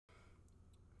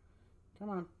Come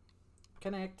on.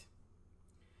 Connect.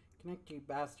 Connect, you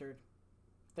bastard.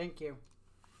 Thank you.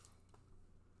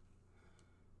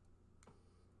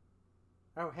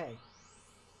 Oh, hey.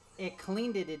 It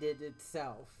cleaned it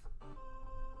itself.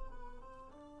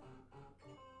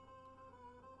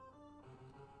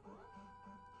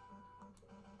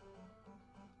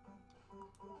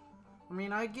 I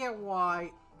mean, I get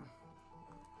why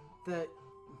the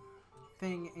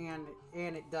thing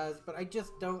and it does, but I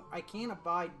just don't. I can't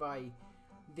abide by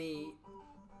the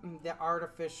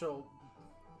artificial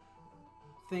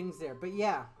things there. But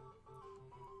yeah,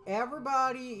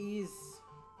 everybody is.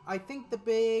 I think the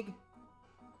big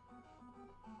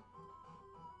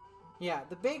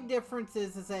difference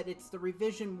is that it's the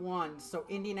Revision 1, so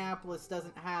Indianapolis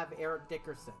doesn't have Eric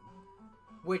Dickerson.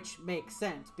 Which makes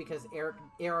sense, because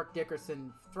Eric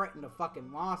Dickerson threatened a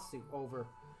fucking lawsuit over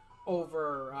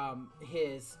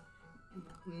his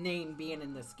name being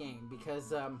in this game.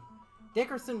 Because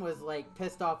Dickerson was, like,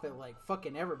 pissed off at, like,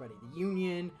 fucking everybody. The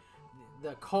Union,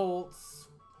 the Colts.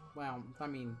 Well, I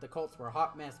mean, the Colts were a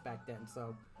hot mess back then,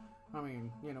 so, I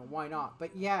mean, you know, why not?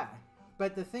 But yeah,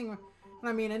 but the thing,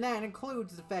 I mean, and that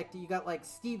includes the fact that you got, like,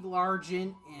 Steve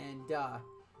Largent and,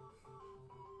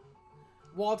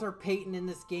 Walter Payton in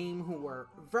this game, who were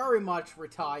very much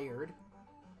retired.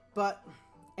 But,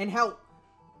 and hell,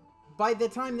 by the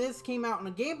time this came out on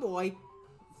a Game Boy,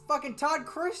 fucking Todd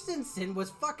Christensen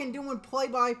was fucking doing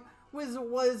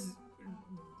was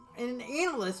an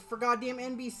analyst for goddamn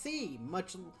NBC,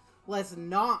 much less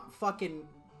not fucking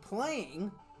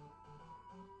playing.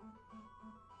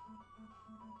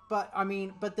 But, I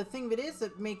mean, but the thing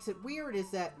that makes it weird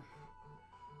is that,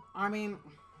 I mean,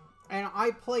 and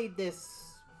I played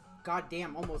this,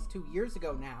 goddamn, almost 2 years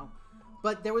ago now.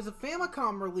 But there was a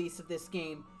Famicom release of this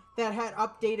game that had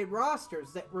updated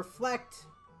rosters that reflect...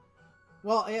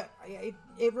 Well,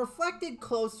 it reflected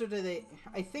closer to the...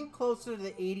 I think closer to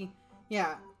the 80...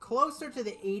 Yeah, closer to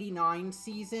the 89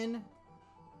 season.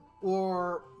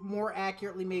 Or more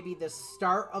accurately, maybe the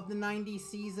start of the 90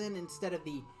 season instead of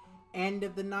the end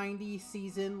of the 90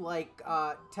 season like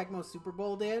Tecmo Super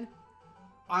Bowl did.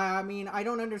 I mean, I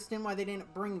don't understand why they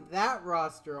didn't bring that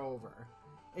roster over.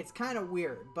 It's kind of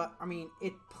weird, but, I mean,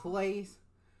 it plays...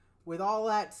 With all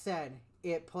that said,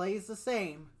 it plays the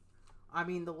same. I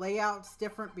mean, the layout's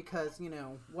different because, you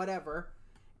know, whatever.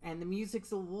 And the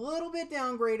music's a little bit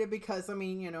downgraded because, I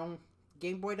mean, you know,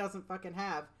 Game Boy doesn't fucking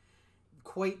have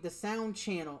quite the sound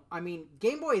channel. I mean,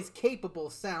 Game Boy is capable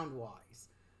sound-wise.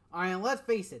 I mean, let's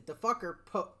face it, the fucker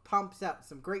pumps out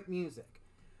some great music.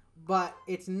 But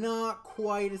it's not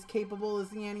quite as capable as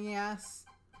the NES.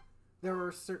 There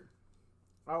were certain...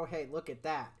 Oh, hey, look at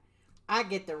that. I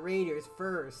get the Raiders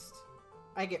first.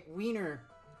 I get Wiener.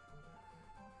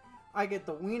 I get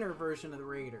the Wiener version of the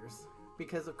Raiders.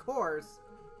 Because, of course,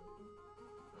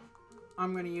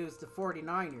 I'm going to use the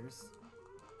 49ers.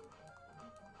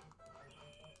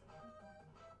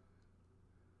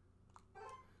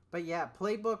 But yeah,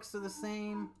 playbooks are the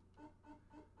same.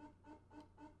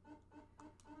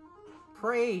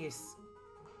 Praise.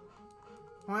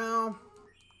 Well,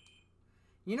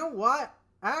 you know what?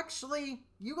 Actually,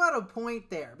 you got a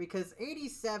point there, because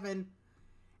 87,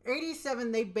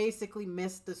 they basically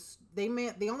missed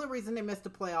the only reason they missed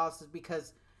the playoffs is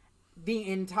because the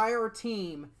entire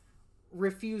team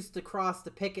refused to cross the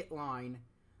picket line.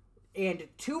 And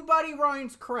to Buddy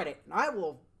Ryan's credit,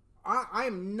 and I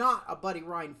am not a Buddy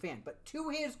Ryan fan, but to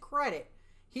his credit,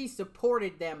 he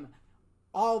supported them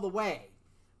all the way.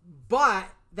 But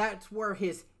that's where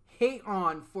his hate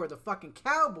on for the fucking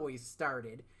Cowboys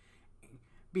started,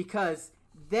 because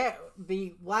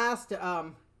the last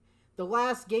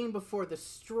game before the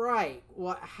strike,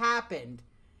 what happened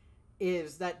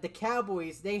is that the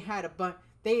Cowboys, they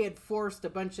had forced a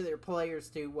bunch of their players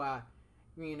to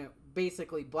you know,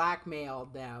 basically blackmail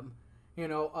them, you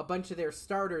know, a bunch of their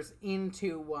starters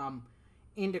into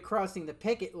crossing the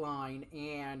picket line,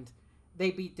 and they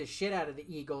beat the shit out of the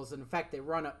Eagles. In fact, they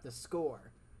run up the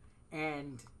score.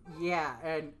 And, yeah,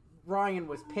 and Ryan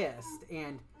was pissed.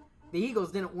 And the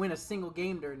Eagles didn't win a single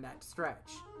game during that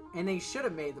stretch. And they should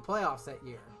have made the playoffs that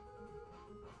year.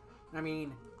 I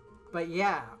mean, but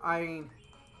yeah, I mean,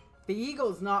 the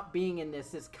Eagles not being in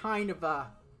this is kind of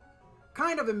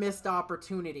a missed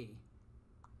opportunity.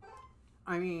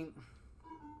 I mean...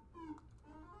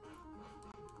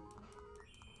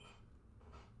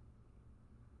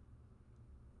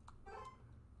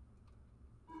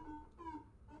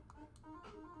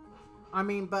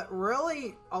 but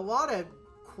really, a lot of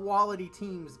quality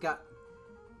teams got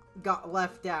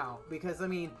left out, because I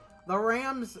mean, the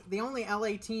Rams, the only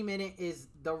LA team in it is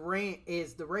the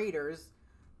Raiders.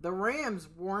 The Rams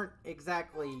weren't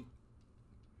exactly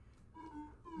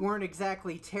weren't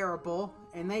exactly terrible,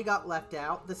 and they got left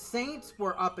out. The Saints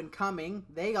were up and coming.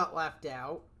 They got left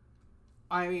out.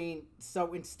 I mean,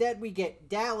 so instead we get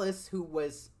Dallas, who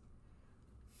was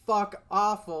fuck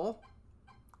awful.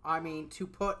 I mean, to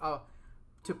put a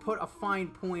fine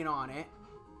point on it.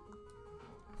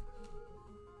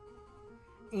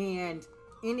 And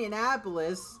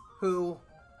Indianapolis, who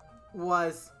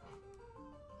was,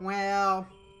 well,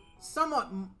 somewhat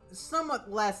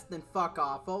less than fuck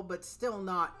awful, but still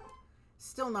not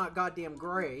goddamn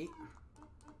great.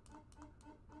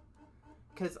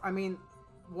 Because, I mean,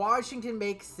 Washington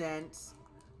makes sense.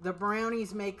 The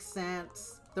Brownies make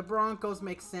sense. The Broncos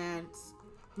make sense.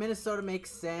 Minnesota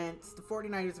makes sense. The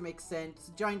 49ers make sense.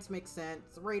 The Giants make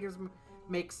sense. The Raiders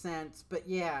make sense. But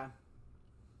yeah.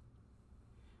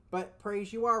 But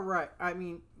Praise, you are right. I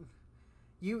mean,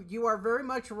 you are very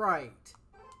much right.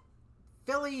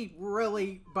 Philly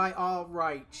really, by all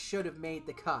rights, should have made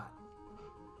the cut.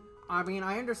 I mean,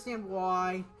 I understand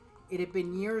why. It had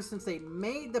been years since they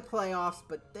made the playoffs,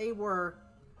 but they were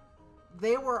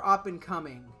up and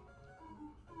coming.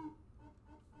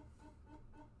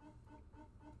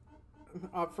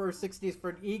 First 60s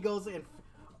for the Eagles, and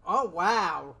oh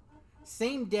wow,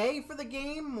 same day for the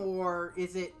game, or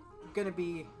is it gonna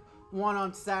be one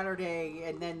on Saturday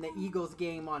and then the Eagles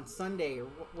game on Sunday?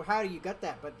 Or how do you get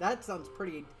that? But that sounds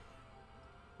pretty,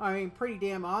 I mean, pretty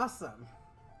damn awesome.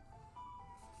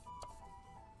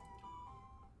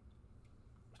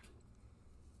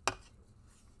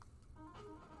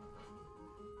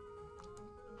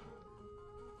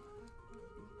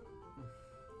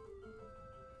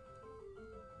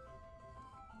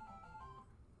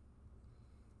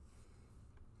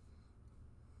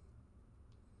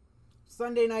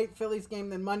 Sunday night Phillies game,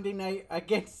 then Monday night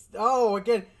against, oh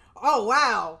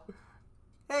wow,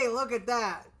 hey, look at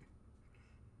that.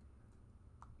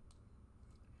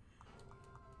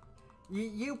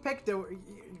 You picked a,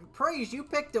 Praise, you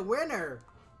picked a winner,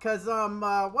 cause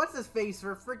what's his face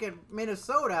for freaking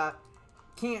Minnesota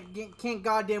can't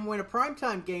goddamn win a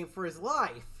primetime game for his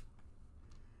life.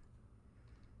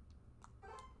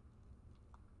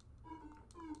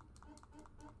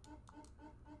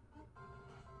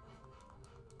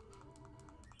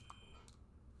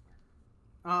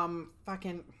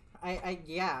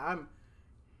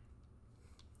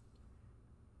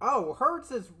 Oh,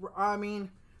 Hurts is, I mean,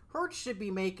 Hurts should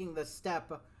be making a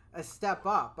step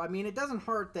up. I mean, it doesn't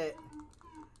hurt that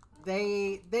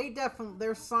they definitely,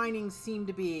 their signings seem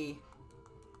to be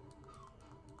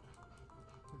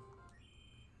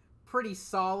pretty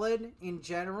solid in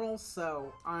general,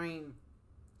 so, I mean,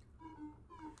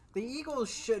 the Eagles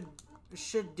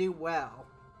should do well.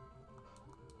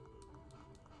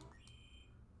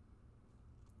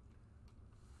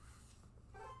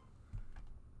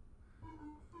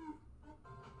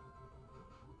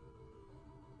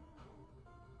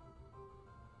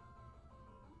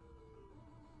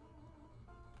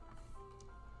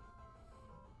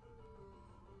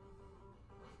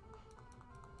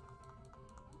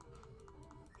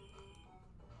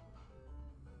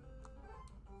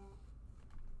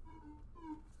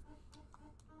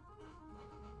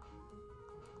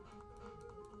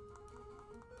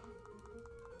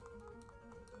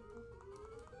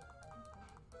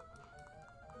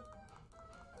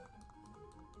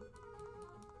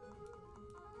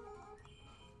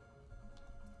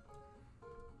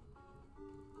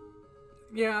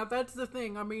 Yeah, that's the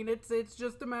thing. I mean, it's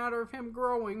just a matter of him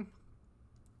growing.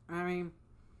 I mean,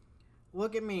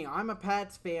 look at me. I'm a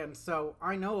Pats fan, so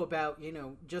I know about, you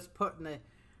know, just putting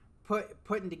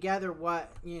together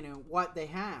what, you know, what they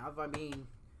have. I mean,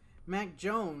 Mac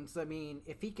Jones, I mean,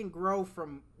 if he can grow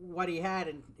from what he had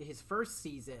in his first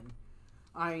season,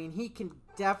 I mean, he can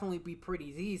definitely be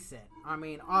pretty decent. I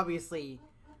mean, obviously,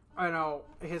 I know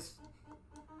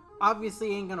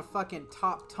obviously ain't gonna fucking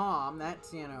top Tom.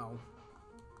 That's, you know,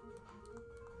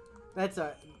 that's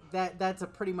a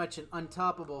pretty much an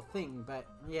untoppable thing, but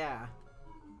yeah.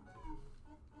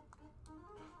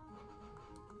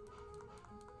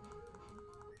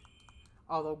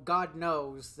 Although God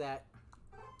knows that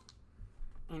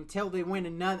until they win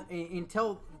another,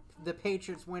 until the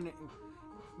Patriots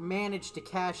manage to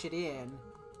cash it in.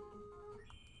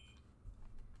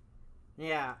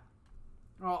 Yeah.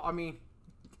 Well, I mean,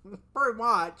 pretty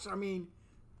much. I mean,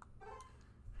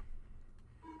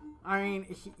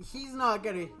 he's not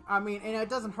gonna. I mean, and it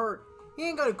doesn't hurt. He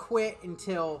ain't gonna quit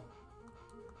until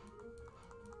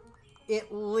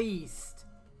at least.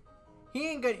 He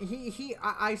ain't gonna.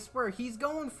 I swear, he's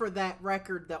going for that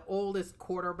record, the oldest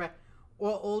quarterback,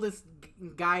 or oldest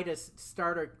guy to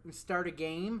start a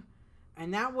game,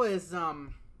 and that was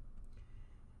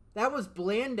That was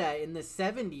Blanda in the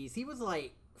 70s. He was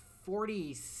like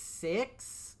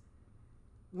 46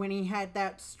 when he had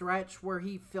that stretch where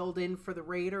he filled in for the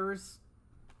Raiders.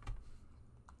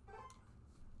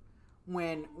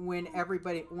 When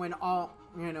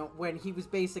he was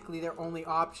basically their only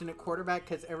option at quarterback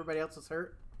because everybody else was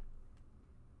hurt.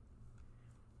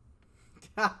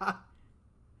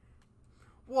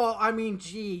 Well, I mean,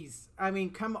 geez. I mean,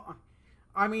 come on.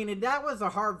 I mean, that was a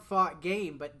hard-fought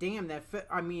game, but damn,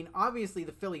 obviously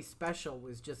the Philly special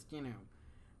was just, I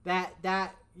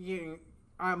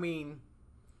mean,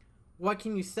 what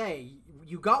can you say?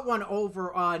 You got one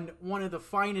over on one of the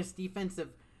finest defensive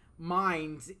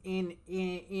minds in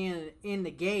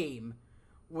the game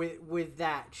with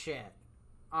that shit.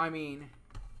 I mean,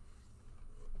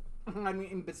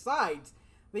 besides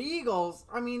the Eagles,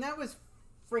 I mean, that was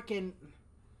freaking.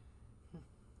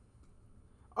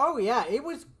 Oh yeah, it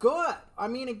was good. I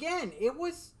mean, again, it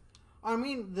was. I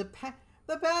mean, the Pats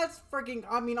freaking.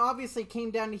 I mean, obviously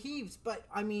came down to heaves, but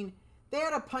I mean, they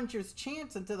had a puncher's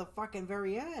chance until the fucking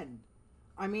very end.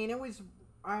 I mean, it was.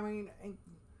 I mean,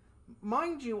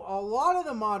 mind you, a lot of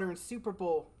the modern Super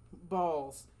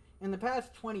Bowls in the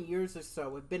past 20 years or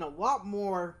so have been a lot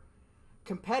more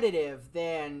competitive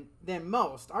than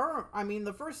most. I mean,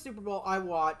 the first Super Bowl I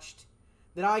watched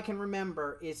that I can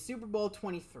remember is Super Bowl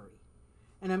 23.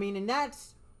 And I mean, and that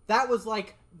was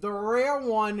like the rare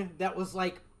one that was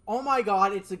like, oh my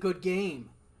god, it's a good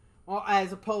game. Well,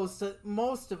 as opposed to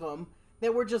most of them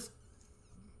that were just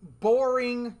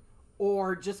boring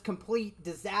or just complete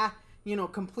disaster,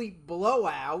 complete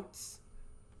blowouts.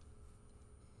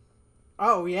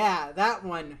 Oh yeah, that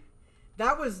one.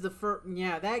 That was the first.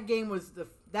 Yeah, that game was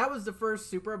that was the first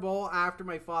Super Bowl after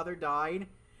my father died,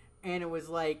 and it was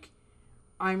like,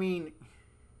 I mean.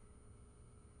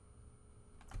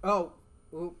 Oh,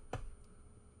 oop.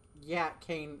 Yeah,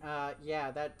 Kane. Yeah,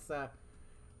 that's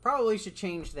probably should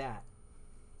change that.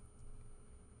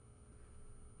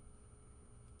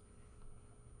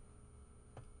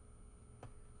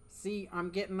 See, I'm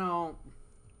getting all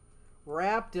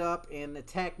wrapped up in the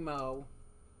Tecmo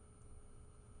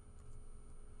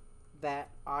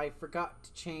that I forgot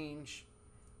to change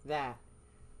that.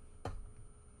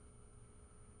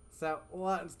 So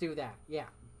let's do that. Yeah.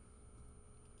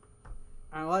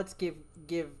 And let's give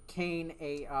Kane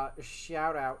a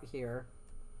shout out here.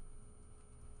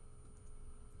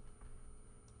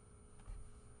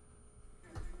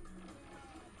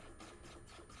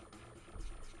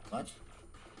 What?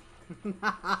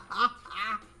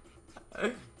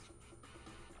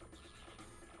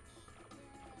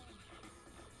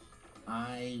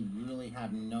 I really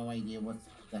have no idea what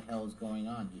the hell is going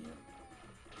on here.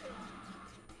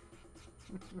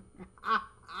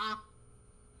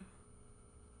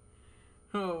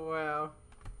 Oh, wow.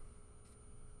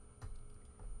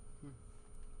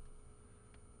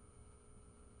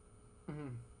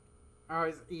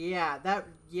 Yeah,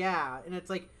 and it's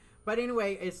like, but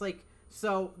anyway, it's like,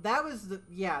 so that was the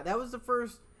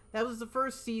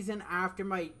first season after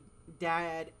my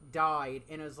dad died,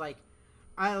 and it was like,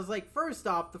 I was like, first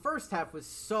off, the first half was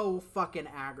so fucking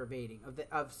aggravating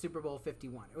of Super Bowl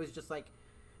 51. It was just like,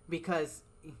 because,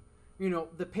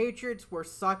 the Patriots were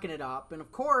sucking it up, and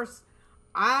of course,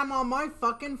 I'm on my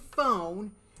fucking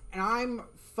phone, and I'm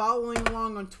following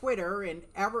along on Twitter, and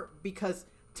because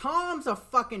Tom's a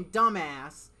fucking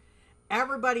dumbass.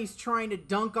 Everybody's trying to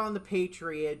dunk on the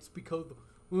Patriots because,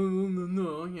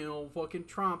 fucking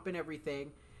Trump and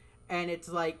everything. And it's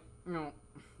like,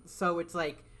 so it's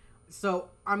like, so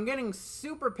I'm getting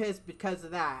super pissed because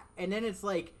of that. And then it's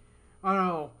like, I don't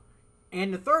know.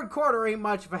 And the third quarter ain't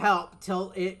much of a help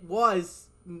till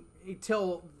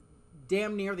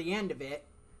damn near the end of it.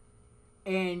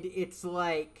 And it's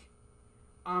like,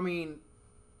 I mean,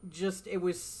 just, it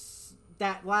was,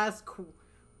 that last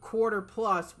quarter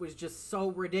plus was just so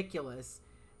ridiculous.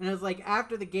 And it was like,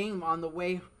 after the game on the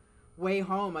way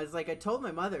home, I was like, I told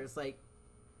my mother, it's like,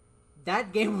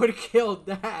 that game would have killed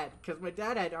Dad, because my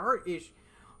dad had heart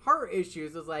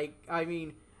issues. It was like, I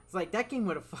mean, it's like, that game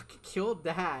would have fucking killed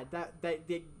Dad,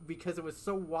 because it was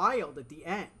so wild at the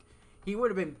end. He would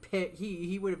have been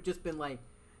he would have just been like,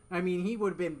 I mean, he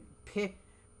would have been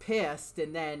pissed,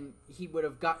 and then he would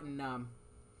have gotten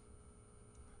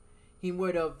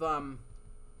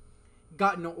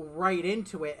gotten right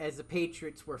into it as the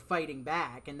Patriots were fighting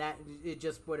back, and that it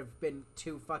just would have been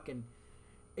too fucking.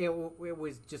 It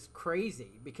was just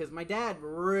crazy, because my dad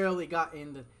really got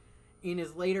in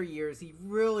his later years. He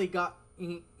really got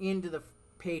into the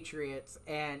Patriots,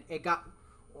 and it got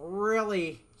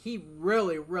really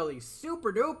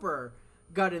super duper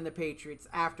got in the Patriots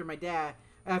after my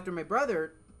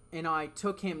brother and I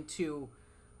took him to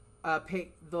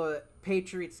the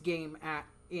Patriots game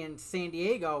in San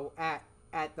Diego at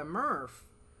the Murph,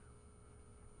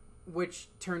 which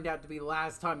turned out to be the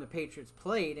last time the Patriots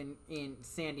played in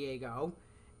San Diego.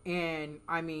 And,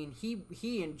 I mean,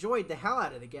 he enjoyed the hell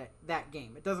out of that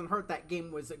game. It doesn't hurt that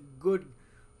game was a good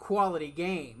quality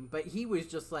game. But he was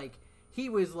just like,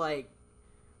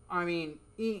 I mean,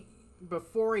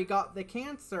 before he got the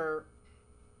cancer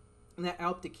that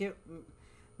helped to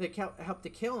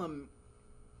kill him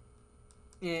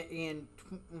in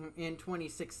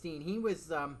 2016, he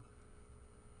was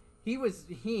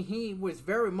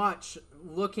very much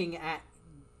looking at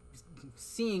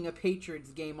seeing a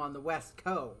Patriots game on the West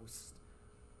Coast.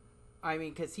 I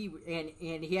mean, because he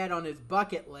had on his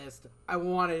bucket list, I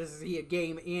wanted to see a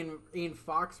game in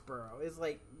Foxborough. It's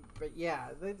like, but yeah,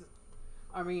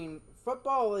 I mean,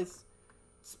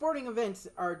 sporting events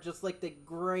are just like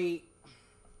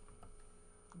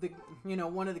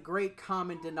one of the great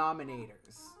common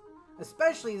denominators,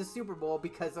 especially the Super Bowl,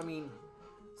 because I mean,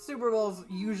 Super Bowl's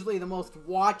usually the most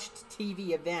watched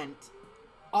TV event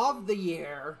of the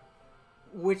year,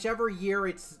 whichever year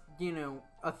it's,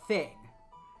 a thing.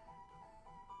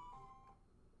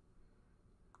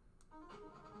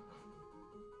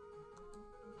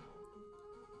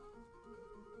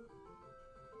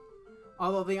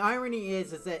 Although the irony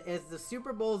is that as the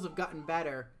Super Bowls have gotten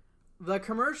better, the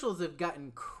commercials have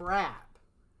gotten crap,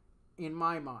 in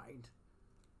my mind.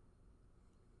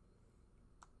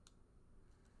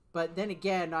 But then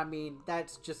again, I mean,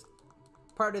 that's just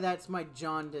part of that's my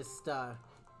jaundiced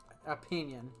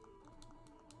opinion.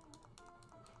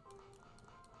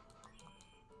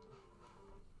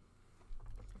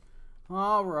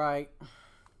 All right.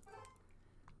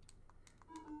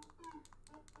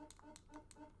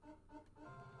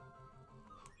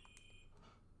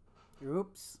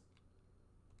 Oops.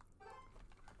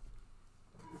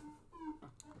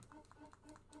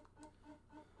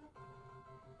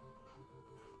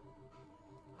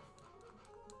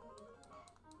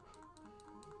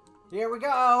 Here we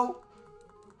go.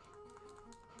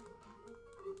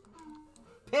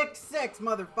 Pick 6,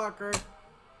 motherfucker.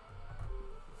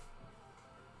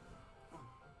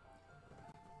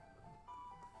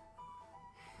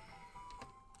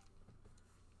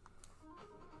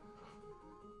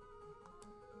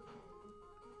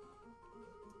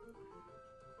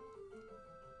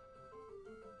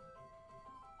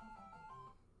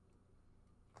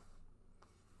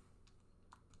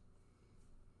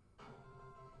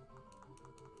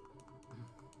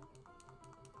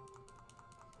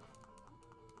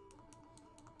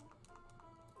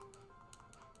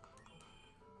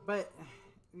 But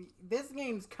this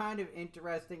game's kind of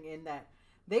interesting in that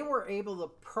they were able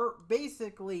to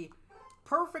basically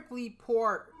perfectly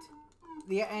port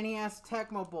the NES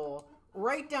Tecmo Bowl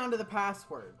right down to the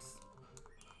passwords.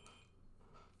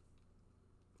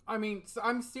 I mean,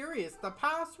 I'm serious. The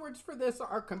passwords for this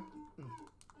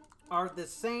are the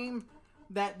same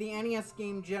that the NES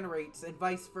game generates and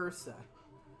vice versa.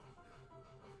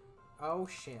 Oh,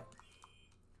 shit.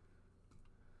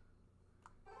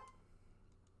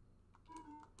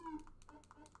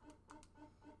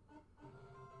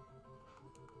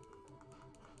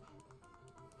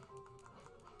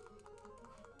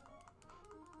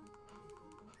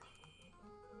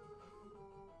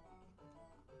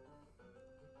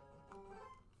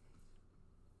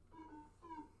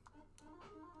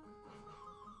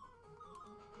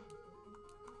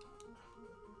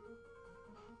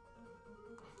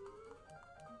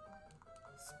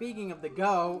 Speaking of the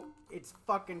go, it's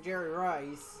fucking Jerry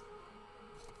Rice.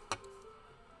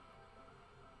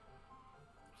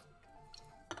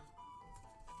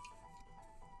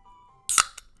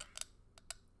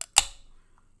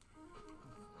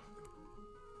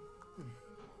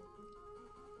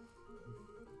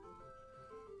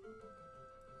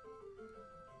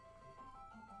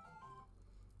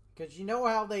 Because you know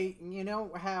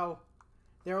how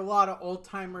there are a lot of old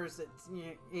timers that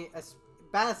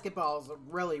basketball is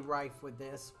really rife with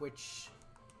this, which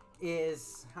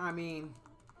is, I mean,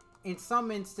 in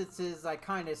some instances I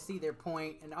kind of see their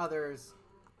point, and others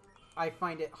I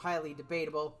find it highly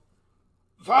debatable.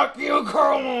 Fuck you,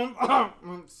 Carl!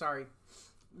 Sorry.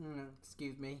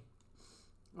 Excuse me.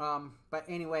 But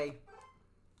anyway,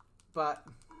 but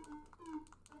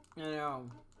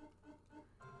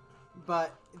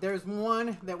there's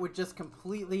one that would just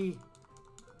completely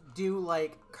do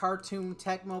like cartoon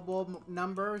Tecmo Bowl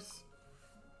numbers.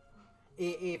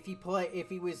 If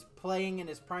he was playing in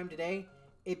his prime today,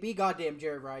 it'd be goddamn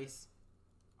Jerry Rice.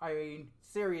 I mean,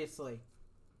 seriously.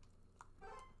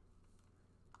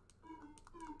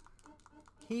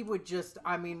 He would just,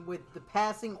 I mean, with the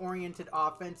passing oriented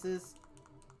offenses,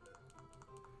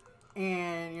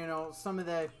 and you know, some of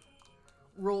the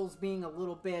rules being a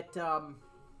little bit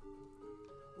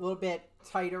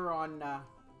tighter on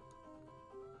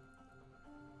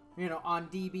you know, on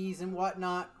DBs and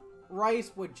whatnot,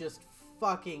 Rice would just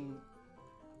fucking,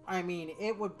 I mean,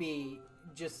 it would be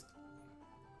just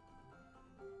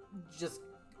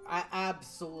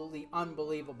absolutely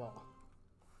unbelievable.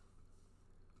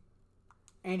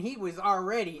 And he was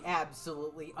already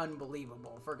absolutely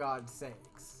unbelievable, for God's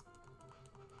sakes.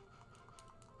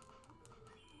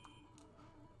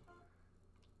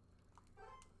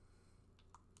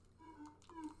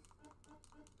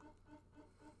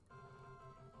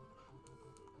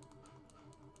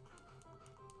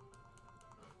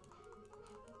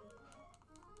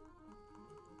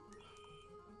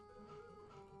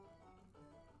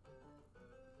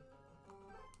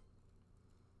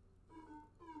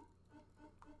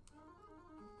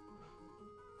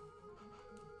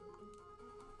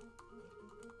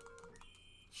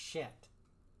 Shit.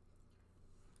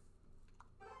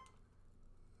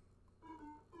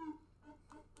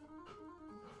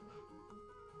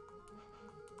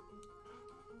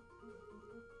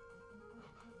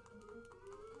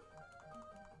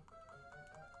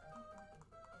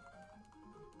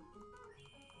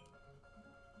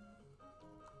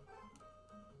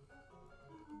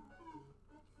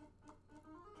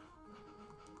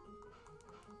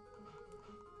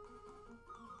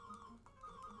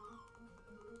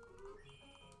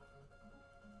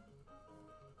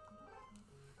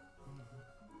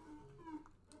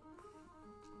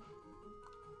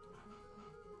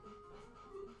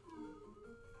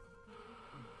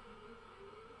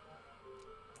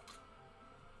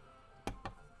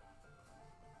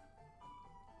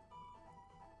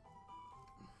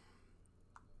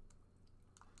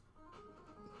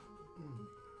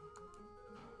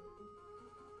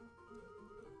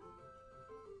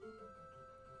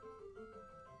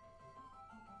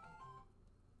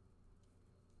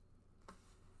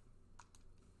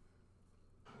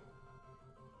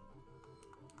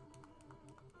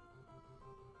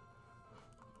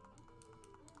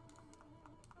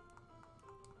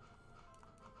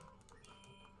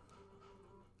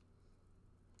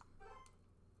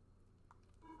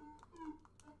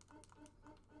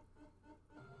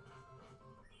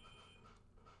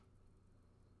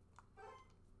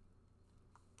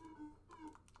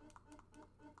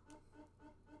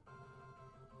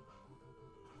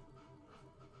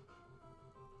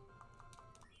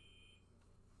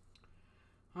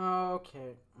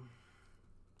 Okay.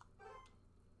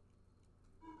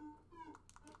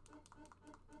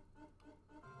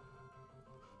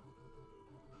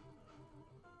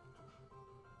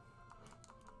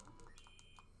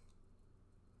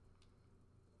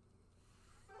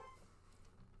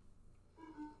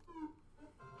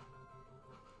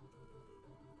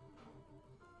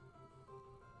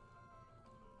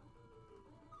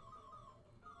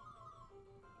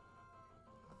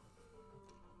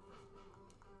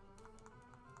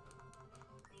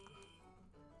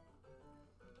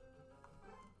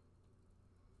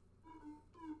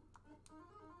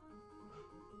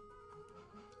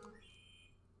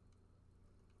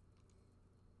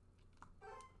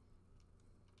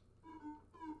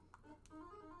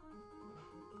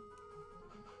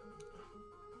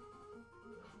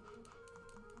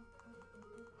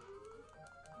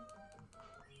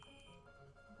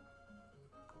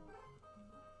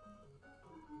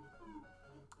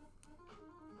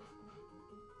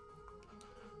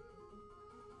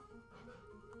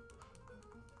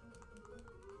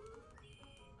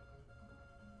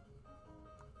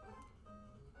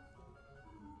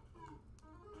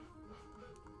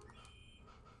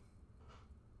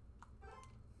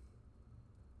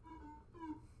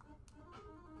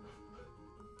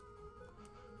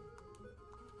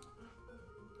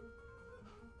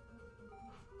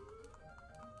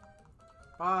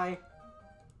 Bye.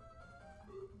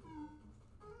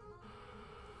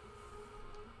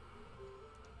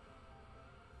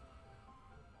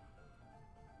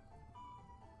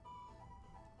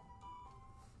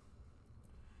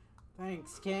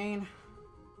 Thanks, Kane.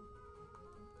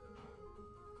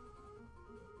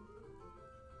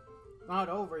 Not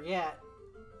over yet.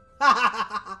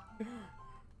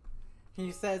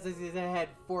 He says as he's ahead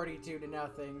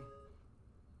 42-0.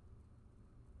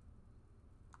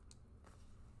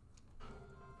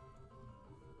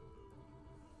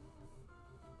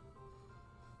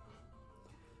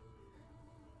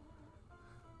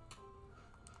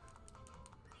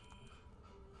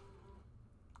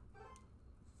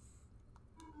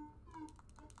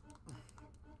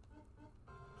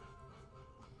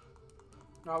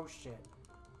 Oh shit.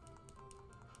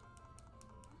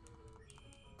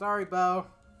 Sorry, Bo.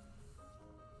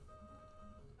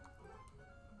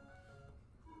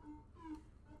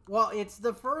 Well, it's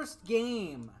the first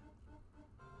game.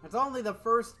 It's only the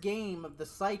first game of the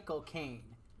cycle,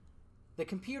 Kane. The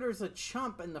computer's a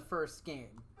chump in the first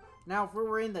game. Now, if we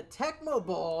were in the Tecmo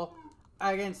Bowl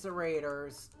against the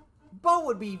Raiders, Bo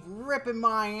would be ripping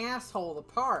my asshole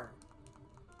apart.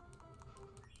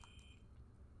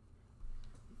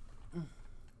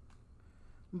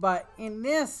 But in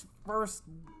this first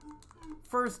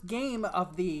game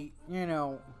of the, you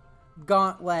know,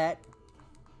 gauntlet,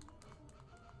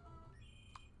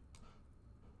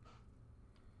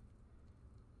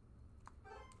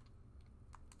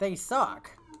 they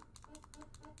suck.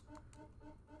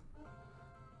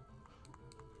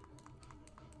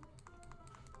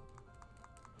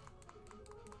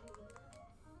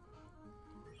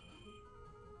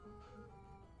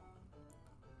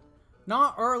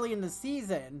 Not early in the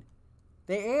season.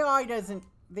 The AI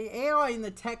in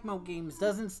the Tecmo games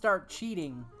doesn't start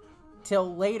cheating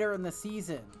till later in the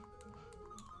season.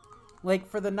 Like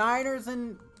for the Niners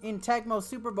in Tecmo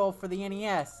Super Bowl for the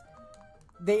NES,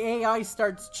 the AI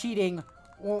starts cheating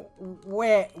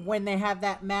when they have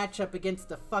that matchup against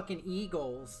the fucking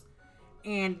Eagles.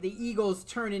 And the Eagles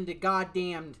turn into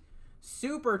goddamn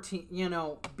super team, you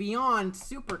know, beyond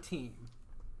super team.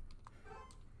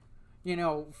 You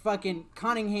know, fucking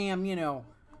Cunningham, you know,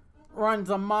 runs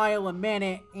a mile a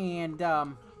minute and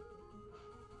the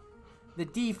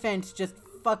defense just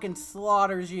fucking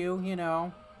slaughters you, you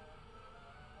know.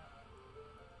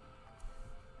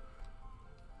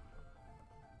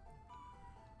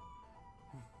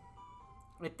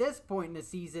 At this point in the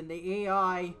season, the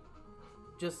AI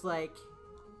just like,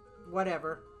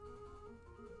 whatever.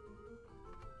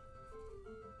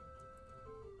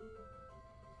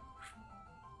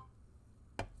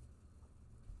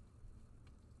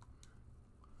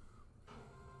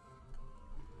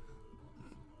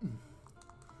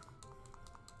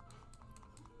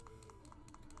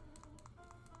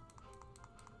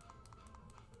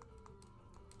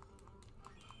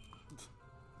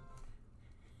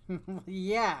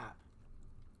 Yeah.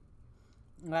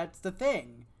 That's the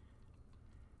thing.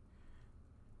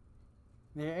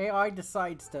 The AI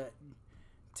decides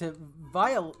to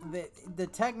violate the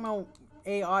Tecmo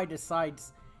AI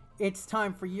decides it's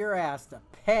time for your ass to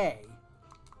pay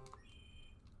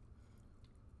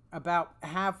about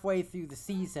halfway through the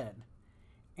season.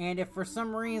 And if for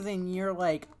some reason you're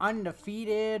like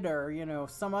undefeated or, you know,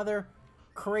 some other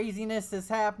craziness is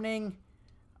happening,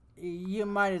 you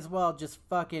might as well just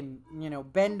fucking, you know,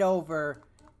 bend over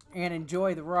and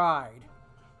enjoy the ride.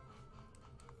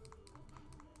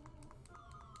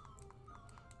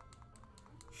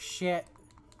 Shit.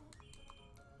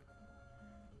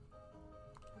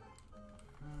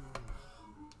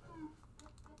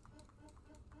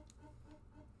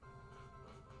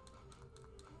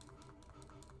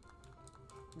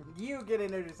 You get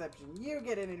an interception. You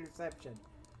get an interception.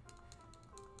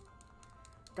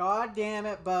 God damn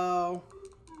it, Bo.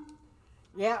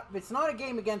 Yeah, it's not a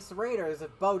game against the Raiders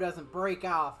if Bo doesn't break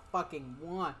off fucking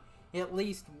one. At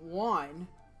least one.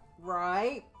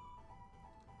 Right?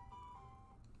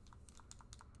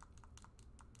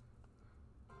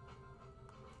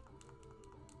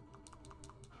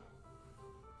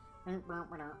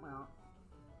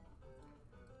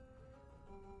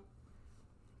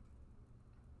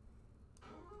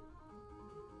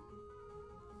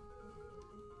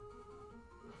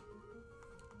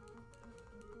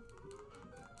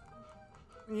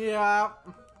 Yeah.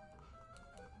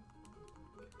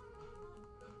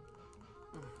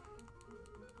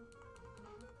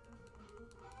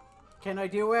 Can I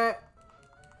do it?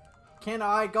 Can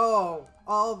I go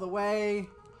all the way?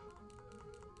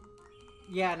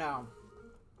 Yeah, no.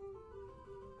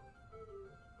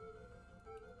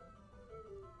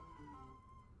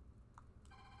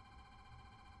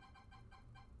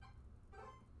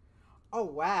 Oh,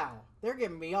 wow. They're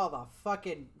giving me all the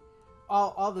fucking...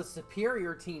 All the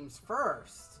superior teams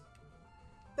first.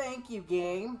 Thank you,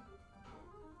 game.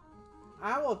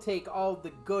 I will take all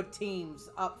the good teams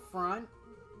up front.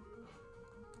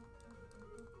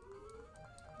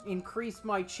 Increase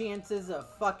my chances of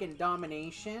fucking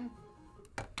domination.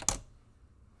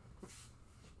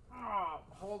 Oh,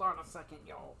 hold on a second,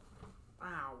 yo.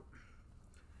 Ow.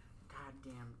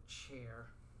 Goddamn chair.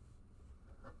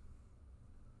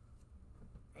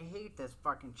 I hate this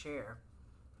fucking chair.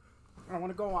 I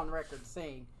want to go on record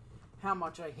saying how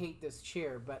much I hate this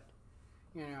chair, but,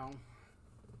 you know,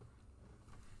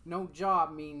 no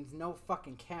job means no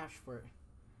fucking cash for it.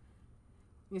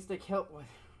 Used to kill with...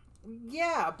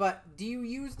 Yeah, but do you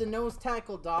use the nose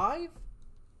tackle dive?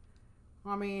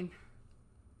 I mean,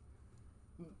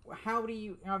 how do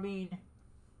you, I mean,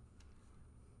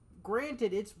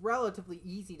 granted, it's relatively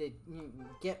easy to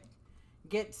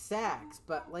get sacks,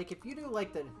 but like if you do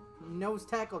like the nose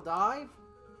tackle dive,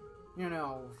 you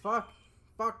know, fuck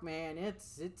man,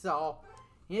 it's all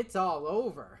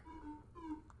over.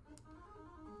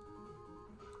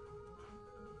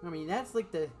 I mean, that's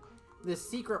like the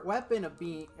secret weapon of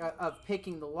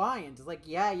picking the Lions. It's like,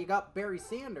 yeah, you got Barry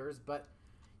Sanders, but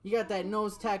you got that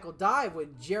nose tackle dive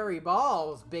with Jerry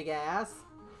Ball's big ass,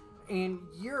 and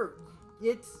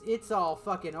it's all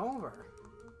fucking over.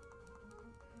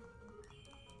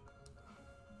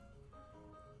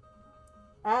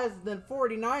 As the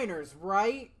 49ers,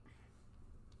 right?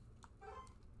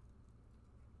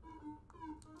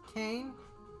 Kane?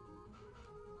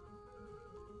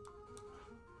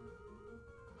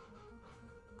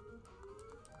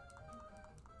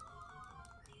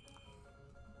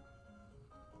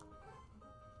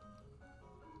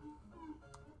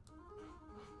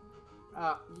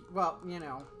 Well, you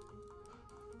know.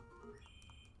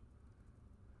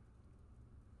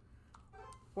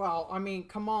 Well, I mean,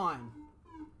 come on.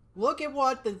 Look at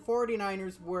what the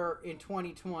 49ers were in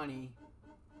 2020.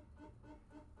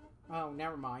 Oh,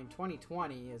 never mind.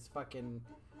 2020 is fucking...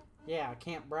 Yeah, I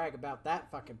can't brag about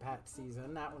that fucking Pat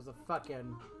season. That was a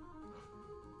fucking...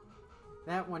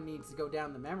 That one needs to go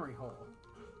down the memory hole.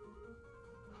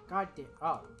 God damn...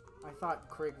 Oh, I thought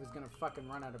Craig was gonna fucking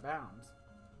run out of bounds.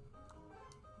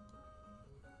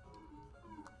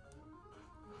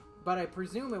 But I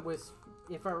presume it was...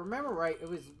 If I remember right, it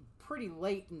was pretty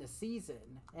late in the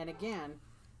season. And again,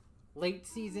 late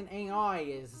season AI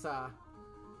is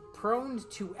prone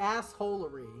to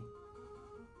assholery.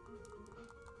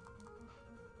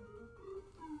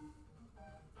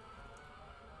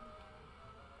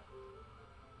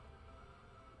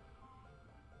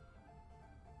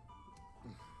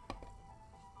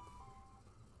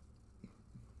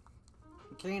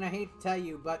 Kane, I hate to tell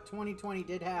you, but 2020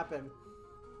 did happen.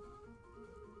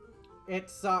 It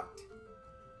sucked.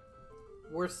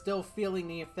 We're still feeling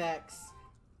the effects.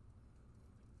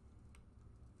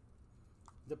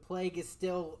 The plague is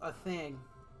still a thing.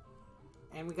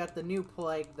 And we got the new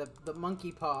plague, the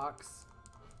monkeypox.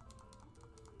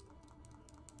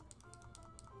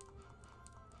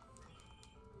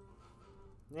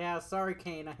 Yeah, sorry,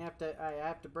 Kane. I have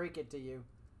to break it to you.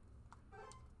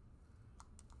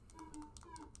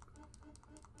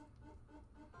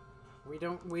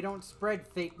 We don't spread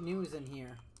fake news in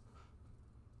here.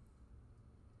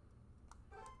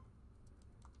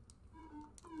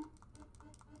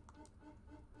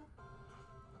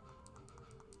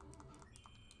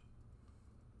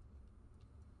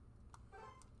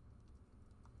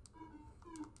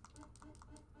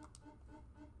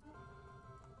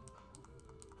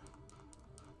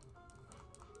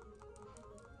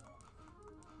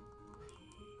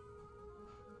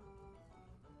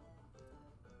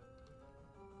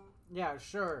 Yeah,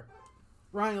 sure.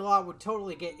 Ronnie Lott would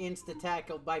totally get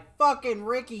insta-tackled by fucking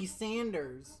Ricky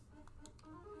Sanders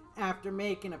after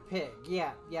making a pick.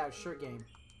 Yeah, sure game.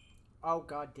 Oh,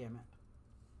 god damn it.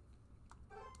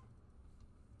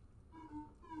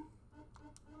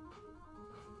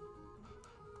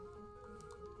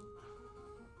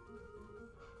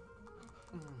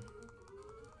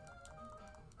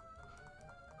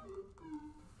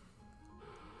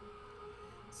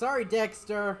 Sorry,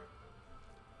 Dexter.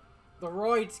 The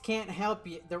roids can't help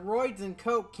you. The roids and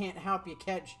coke can't help you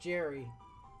catch Jerry.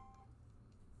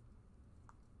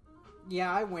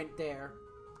 Yeah, I went there.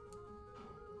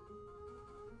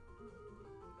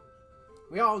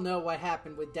 We all know what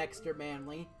happened with Dexter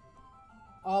Manley.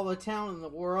 All the talent in the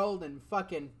world and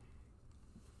fucking...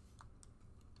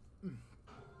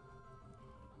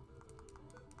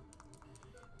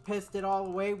 pissed it all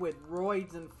away with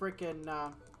roids and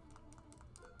frickin'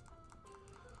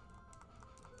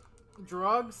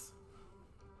 drugs.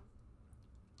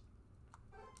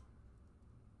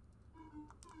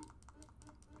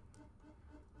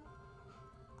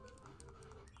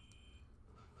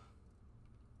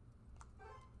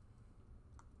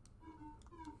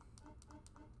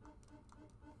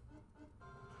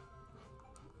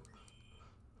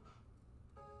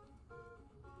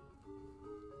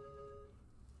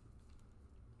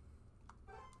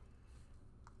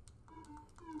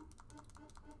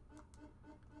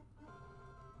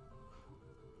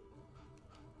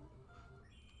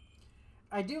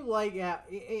 I do like,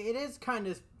 it is kind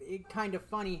of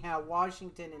funny how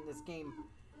Washington in this game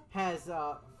has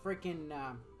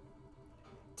freaking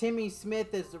Timmy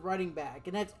Smith as the running back,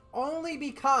 and that's only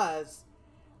because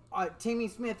Timmy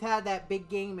Smith had that big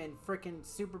game in freaking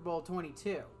Super Bowl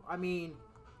 22. I mean,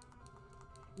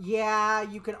 Yeah,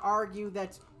 you could argue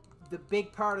that's the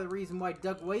big part of the reason why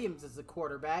Doug Williams is the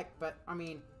quarterback, but, I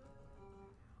mean,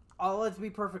 let's be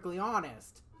perfectly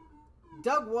honest.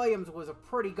 Doug Williams was a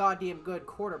pretty goddamn good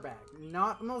quarterback.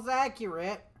 Not the most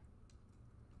accurate,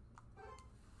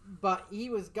 but he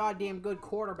was goddamn good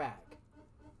quarterback.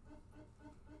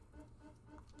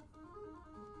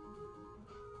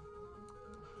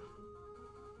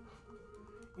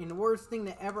 And the worst thing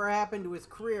that ever happened to his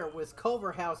career was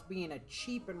Culverhouse being a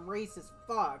cheap and racist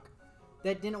fuck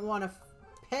that didn't want to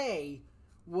pay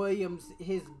Williams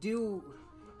his due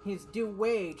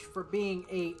wage for being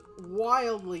a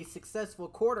wildly successful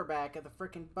quarterback of the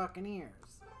frickin' Buccaneers.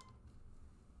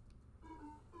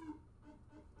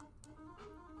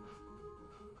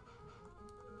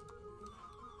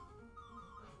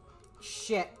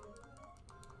 Shit.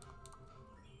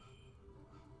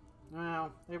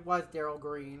 Well, it was Darryl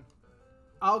Green.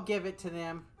 I'll give it to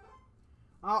them.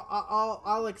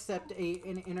 I'll accept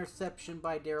an interception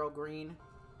by Darryl Green.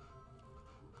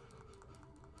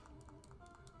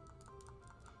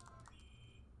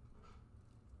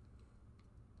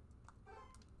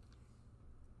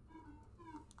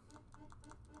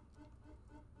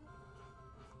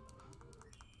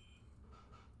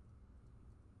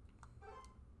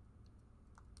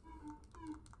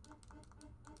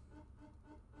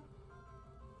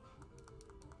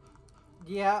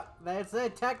 Yeah, that's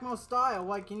it. Tecmo style.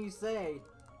 What can you say?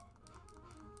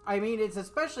 I mean, it's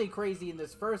especially crazy in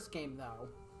this first game, though.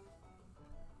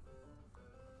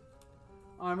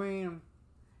 I mean,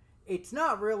 it's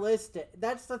not realistic.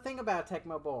 That's the thing about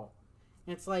Tecmo Bowl.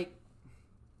 It's like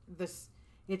this.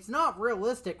 It's not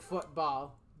realistic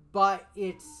football, but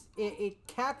it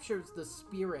captures the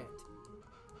spirit.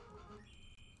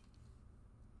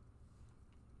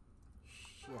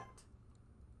 Shit.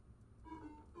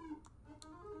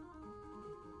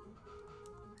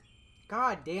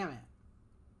 God damn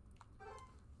it.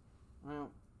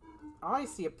 Well, I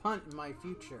see a punt in my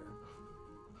future.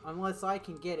 Unless I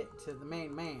can get it to the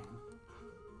main man.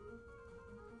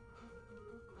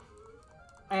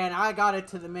 And I got it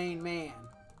to the main man.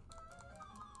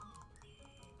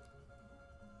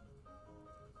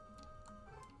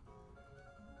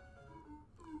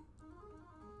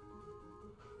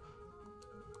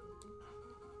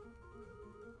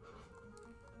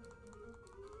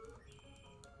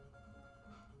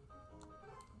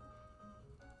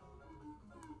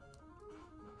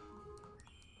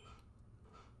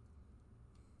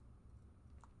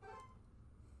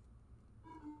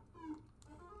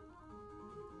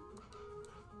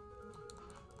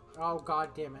 Oh, god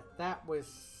damn it. That was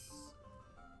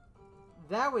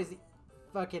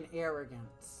fucking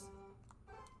arrogance.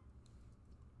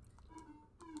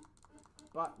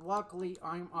 But luckily,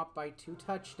 I'm up by 2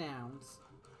 touchdowns.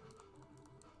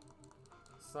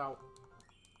 So,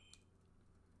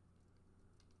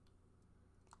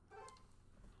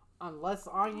 unless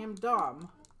I am dumb,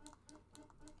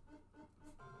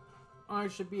 I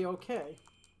should be okay.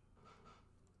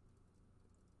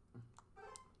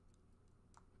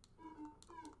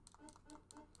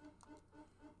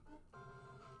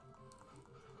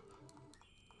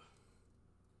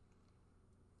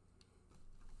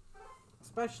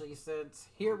 Especially since,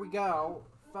 here we go,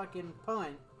 fucking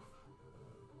punt.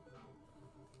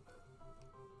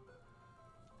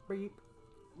 Beep,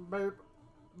 boop,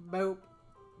 boop,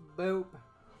 boop.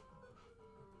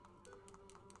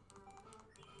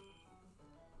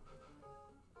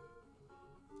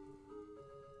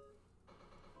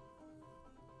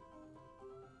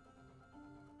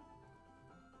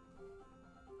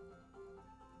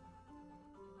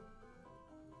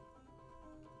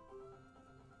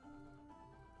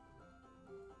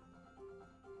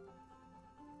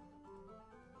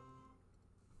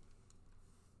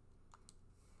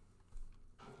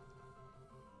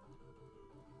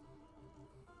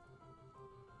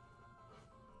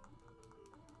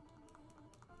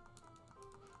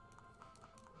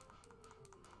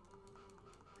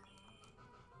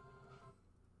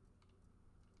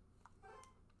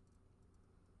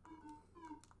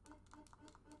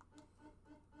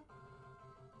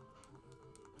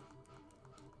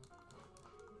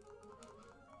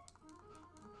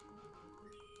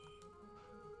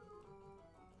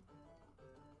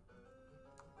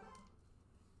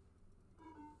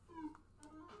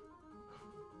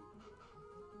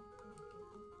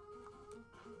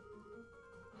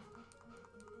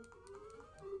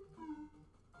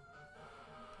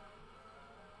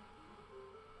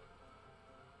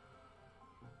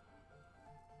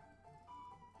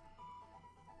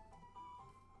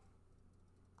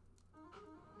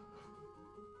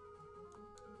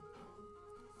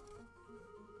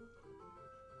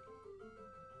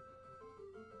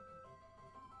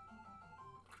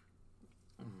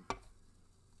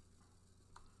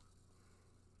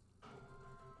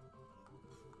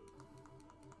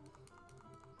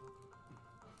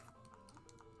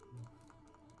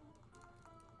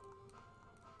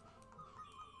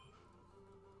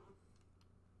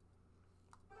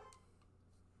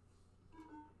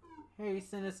 Hey,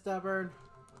 Sinistubborn.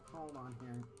 Hold on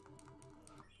here.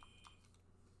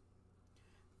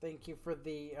 Thank you for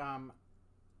the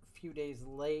few days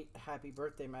late happy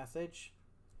birthday message.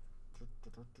 Get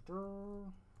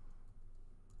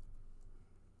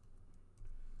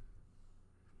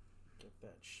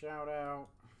that shout out.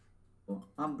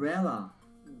 Umbrella,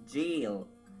 Jill,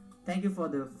 thank you for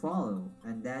the follow,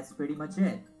 and that's pretty much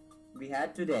it. We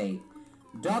had today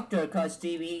Dr. Kush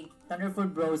TV,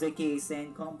 Thunderfoot Bros aka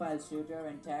Saint Compile Shooter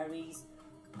and Terry's,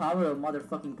 Power of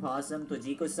Motherfucking Possum,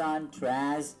 Tojiko-san,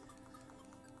 Traz,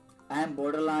 I'm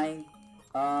Borderline,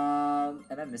 am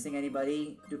I missing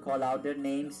anybody to call out their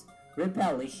names?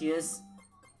 Repelicious,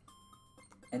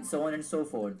 and so on and so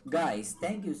forth. Guys,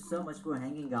 thank you so much for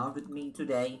hanging out with me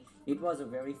today. It was a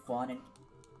very fun and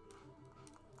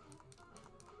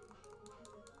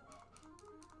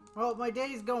Well, my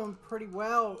day's going pretty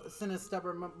well,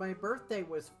 Sinistubborn. My birthday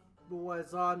was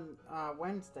on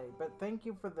Wednesday, but thank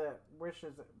you for the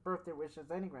birthday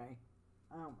wishes anyway.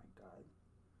 Oh my god.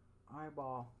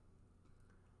 Eyeball.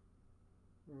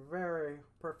 Very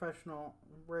professional,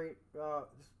 great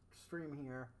stream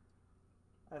here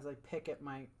as I pick at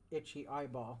my itchy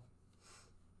eyeball.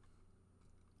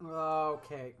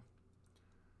 Okay.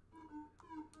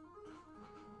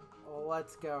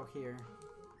 Let's go here.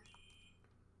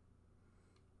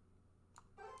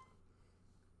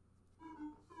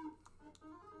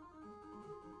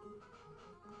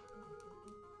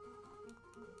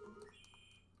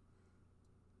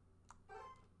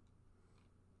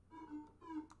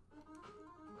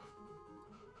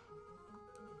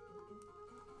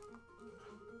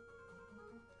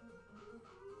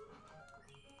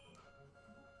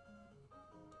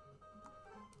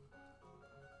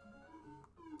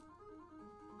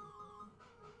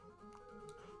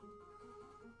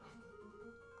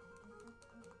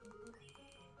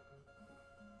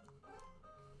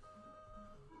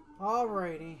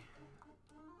 Alrighty.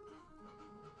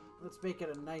 Let's make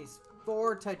it a nice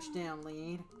 4-touchdown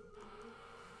lead.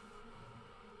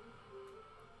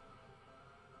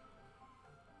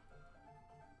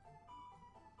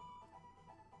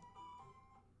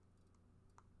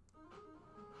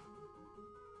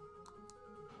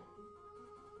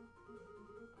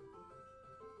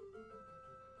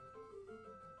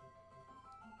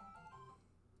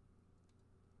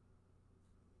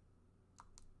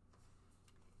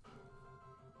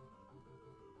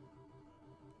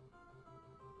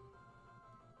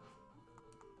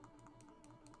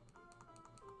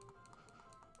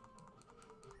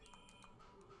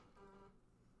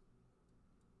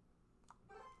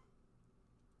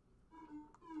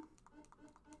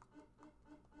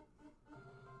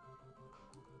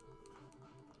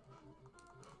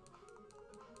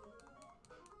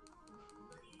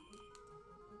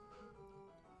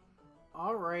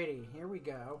 Alrighty, here we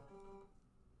go.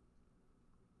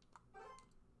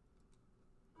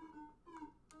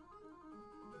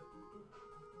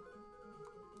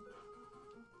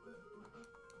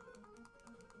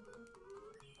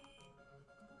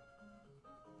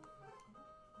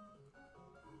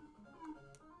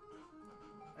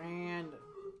 And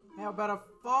how about a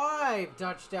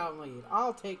 5-touchdown lead?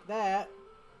 I'll take that.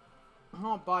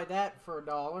 I'll buy that for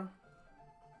 $1.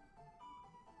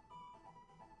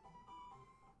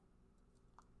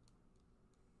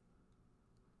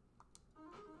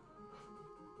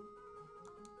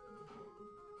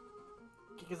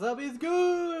 Kick us up is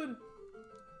good.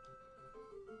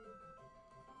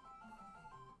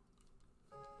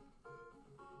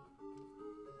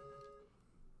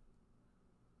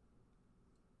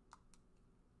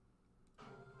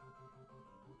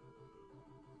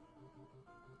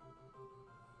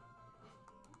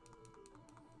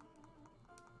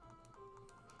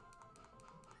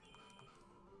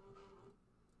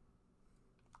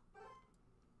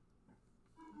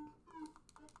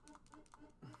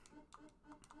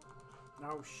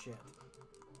 Oh shit.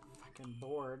 Fucking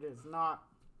board is not.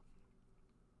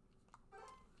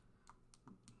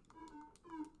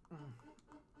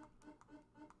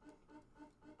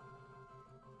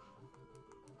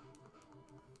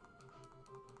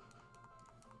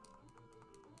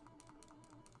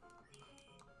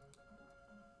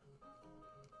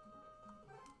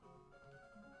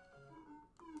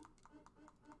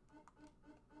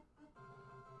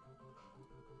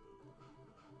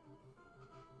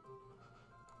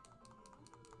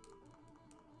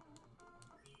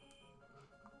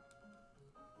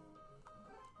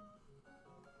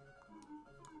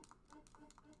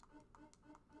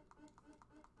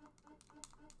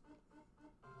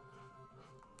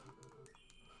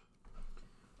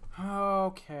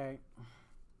 Okay.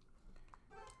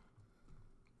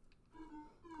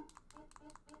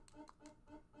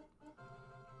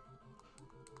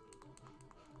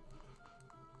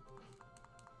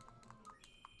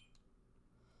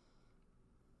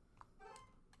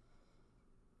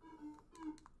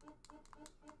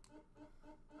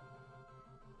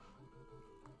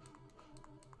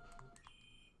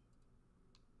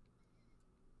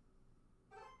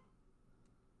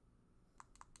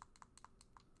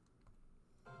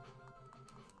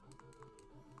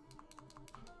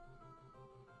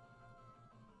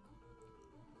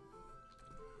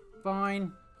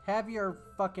 Fine. Have your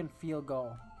fucking field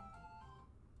goal.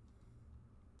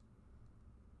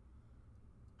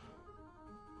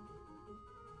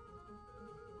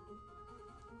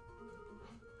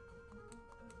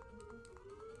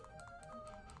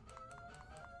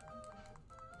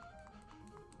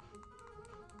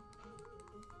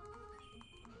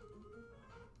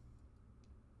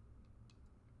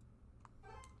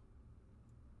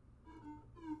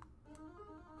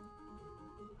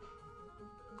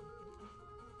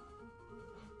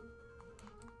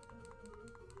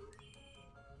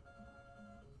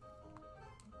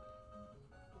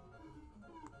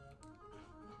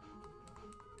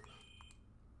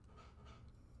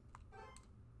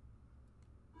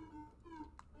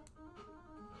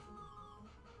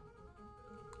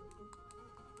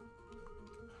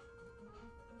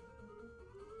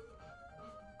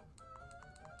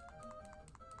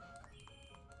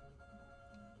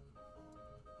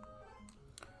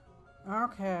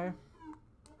 Okay.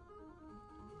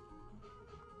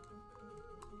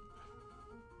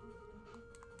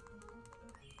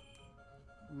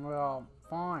 Well,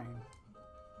 fine.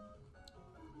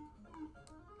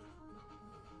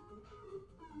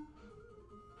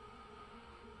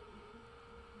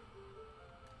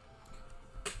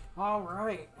 All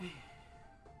right.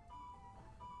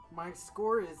 My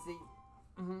score is the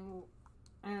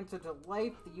answer to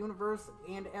life, the universe,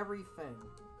 and everything.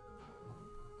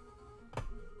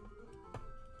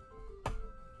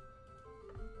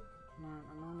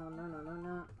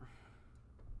 No.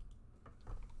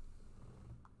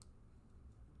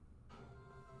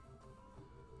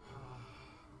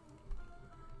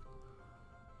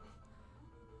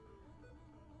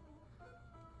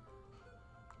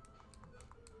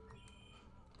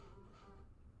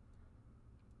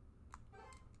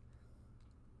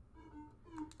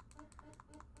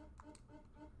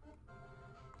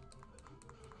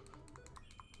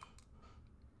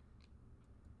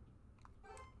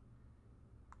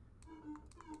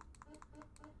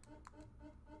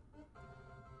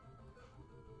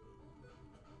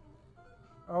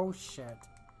 Oh shit.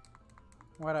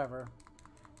 Whatever.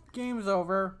 Game's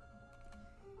over.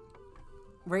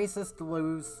 Racist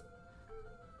lose.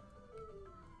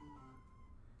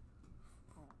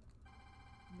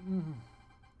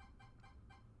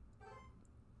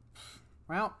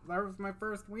 Well, that was my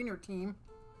first wiener team.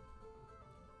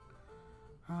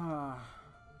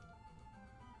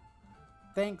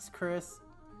 Thanks, Chris.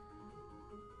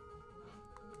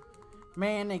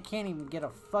 Man, they can't even get a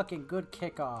fucking good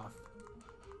kickoff.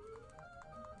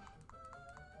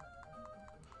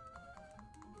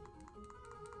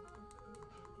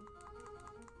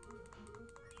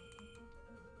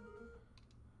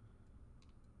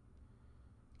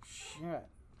 Shit.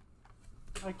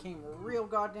 I came real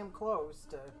goddamn close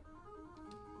to...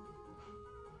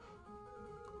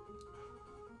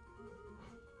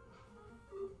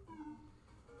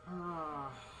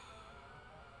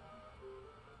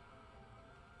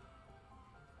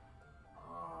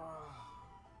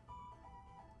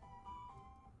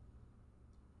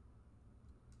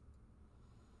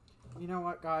 You know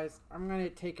what, guys? I'm gonna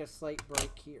take a slight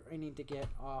break here. I need to get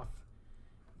off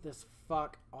this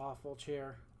fuck awful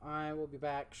chair. I will be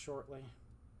back shortly.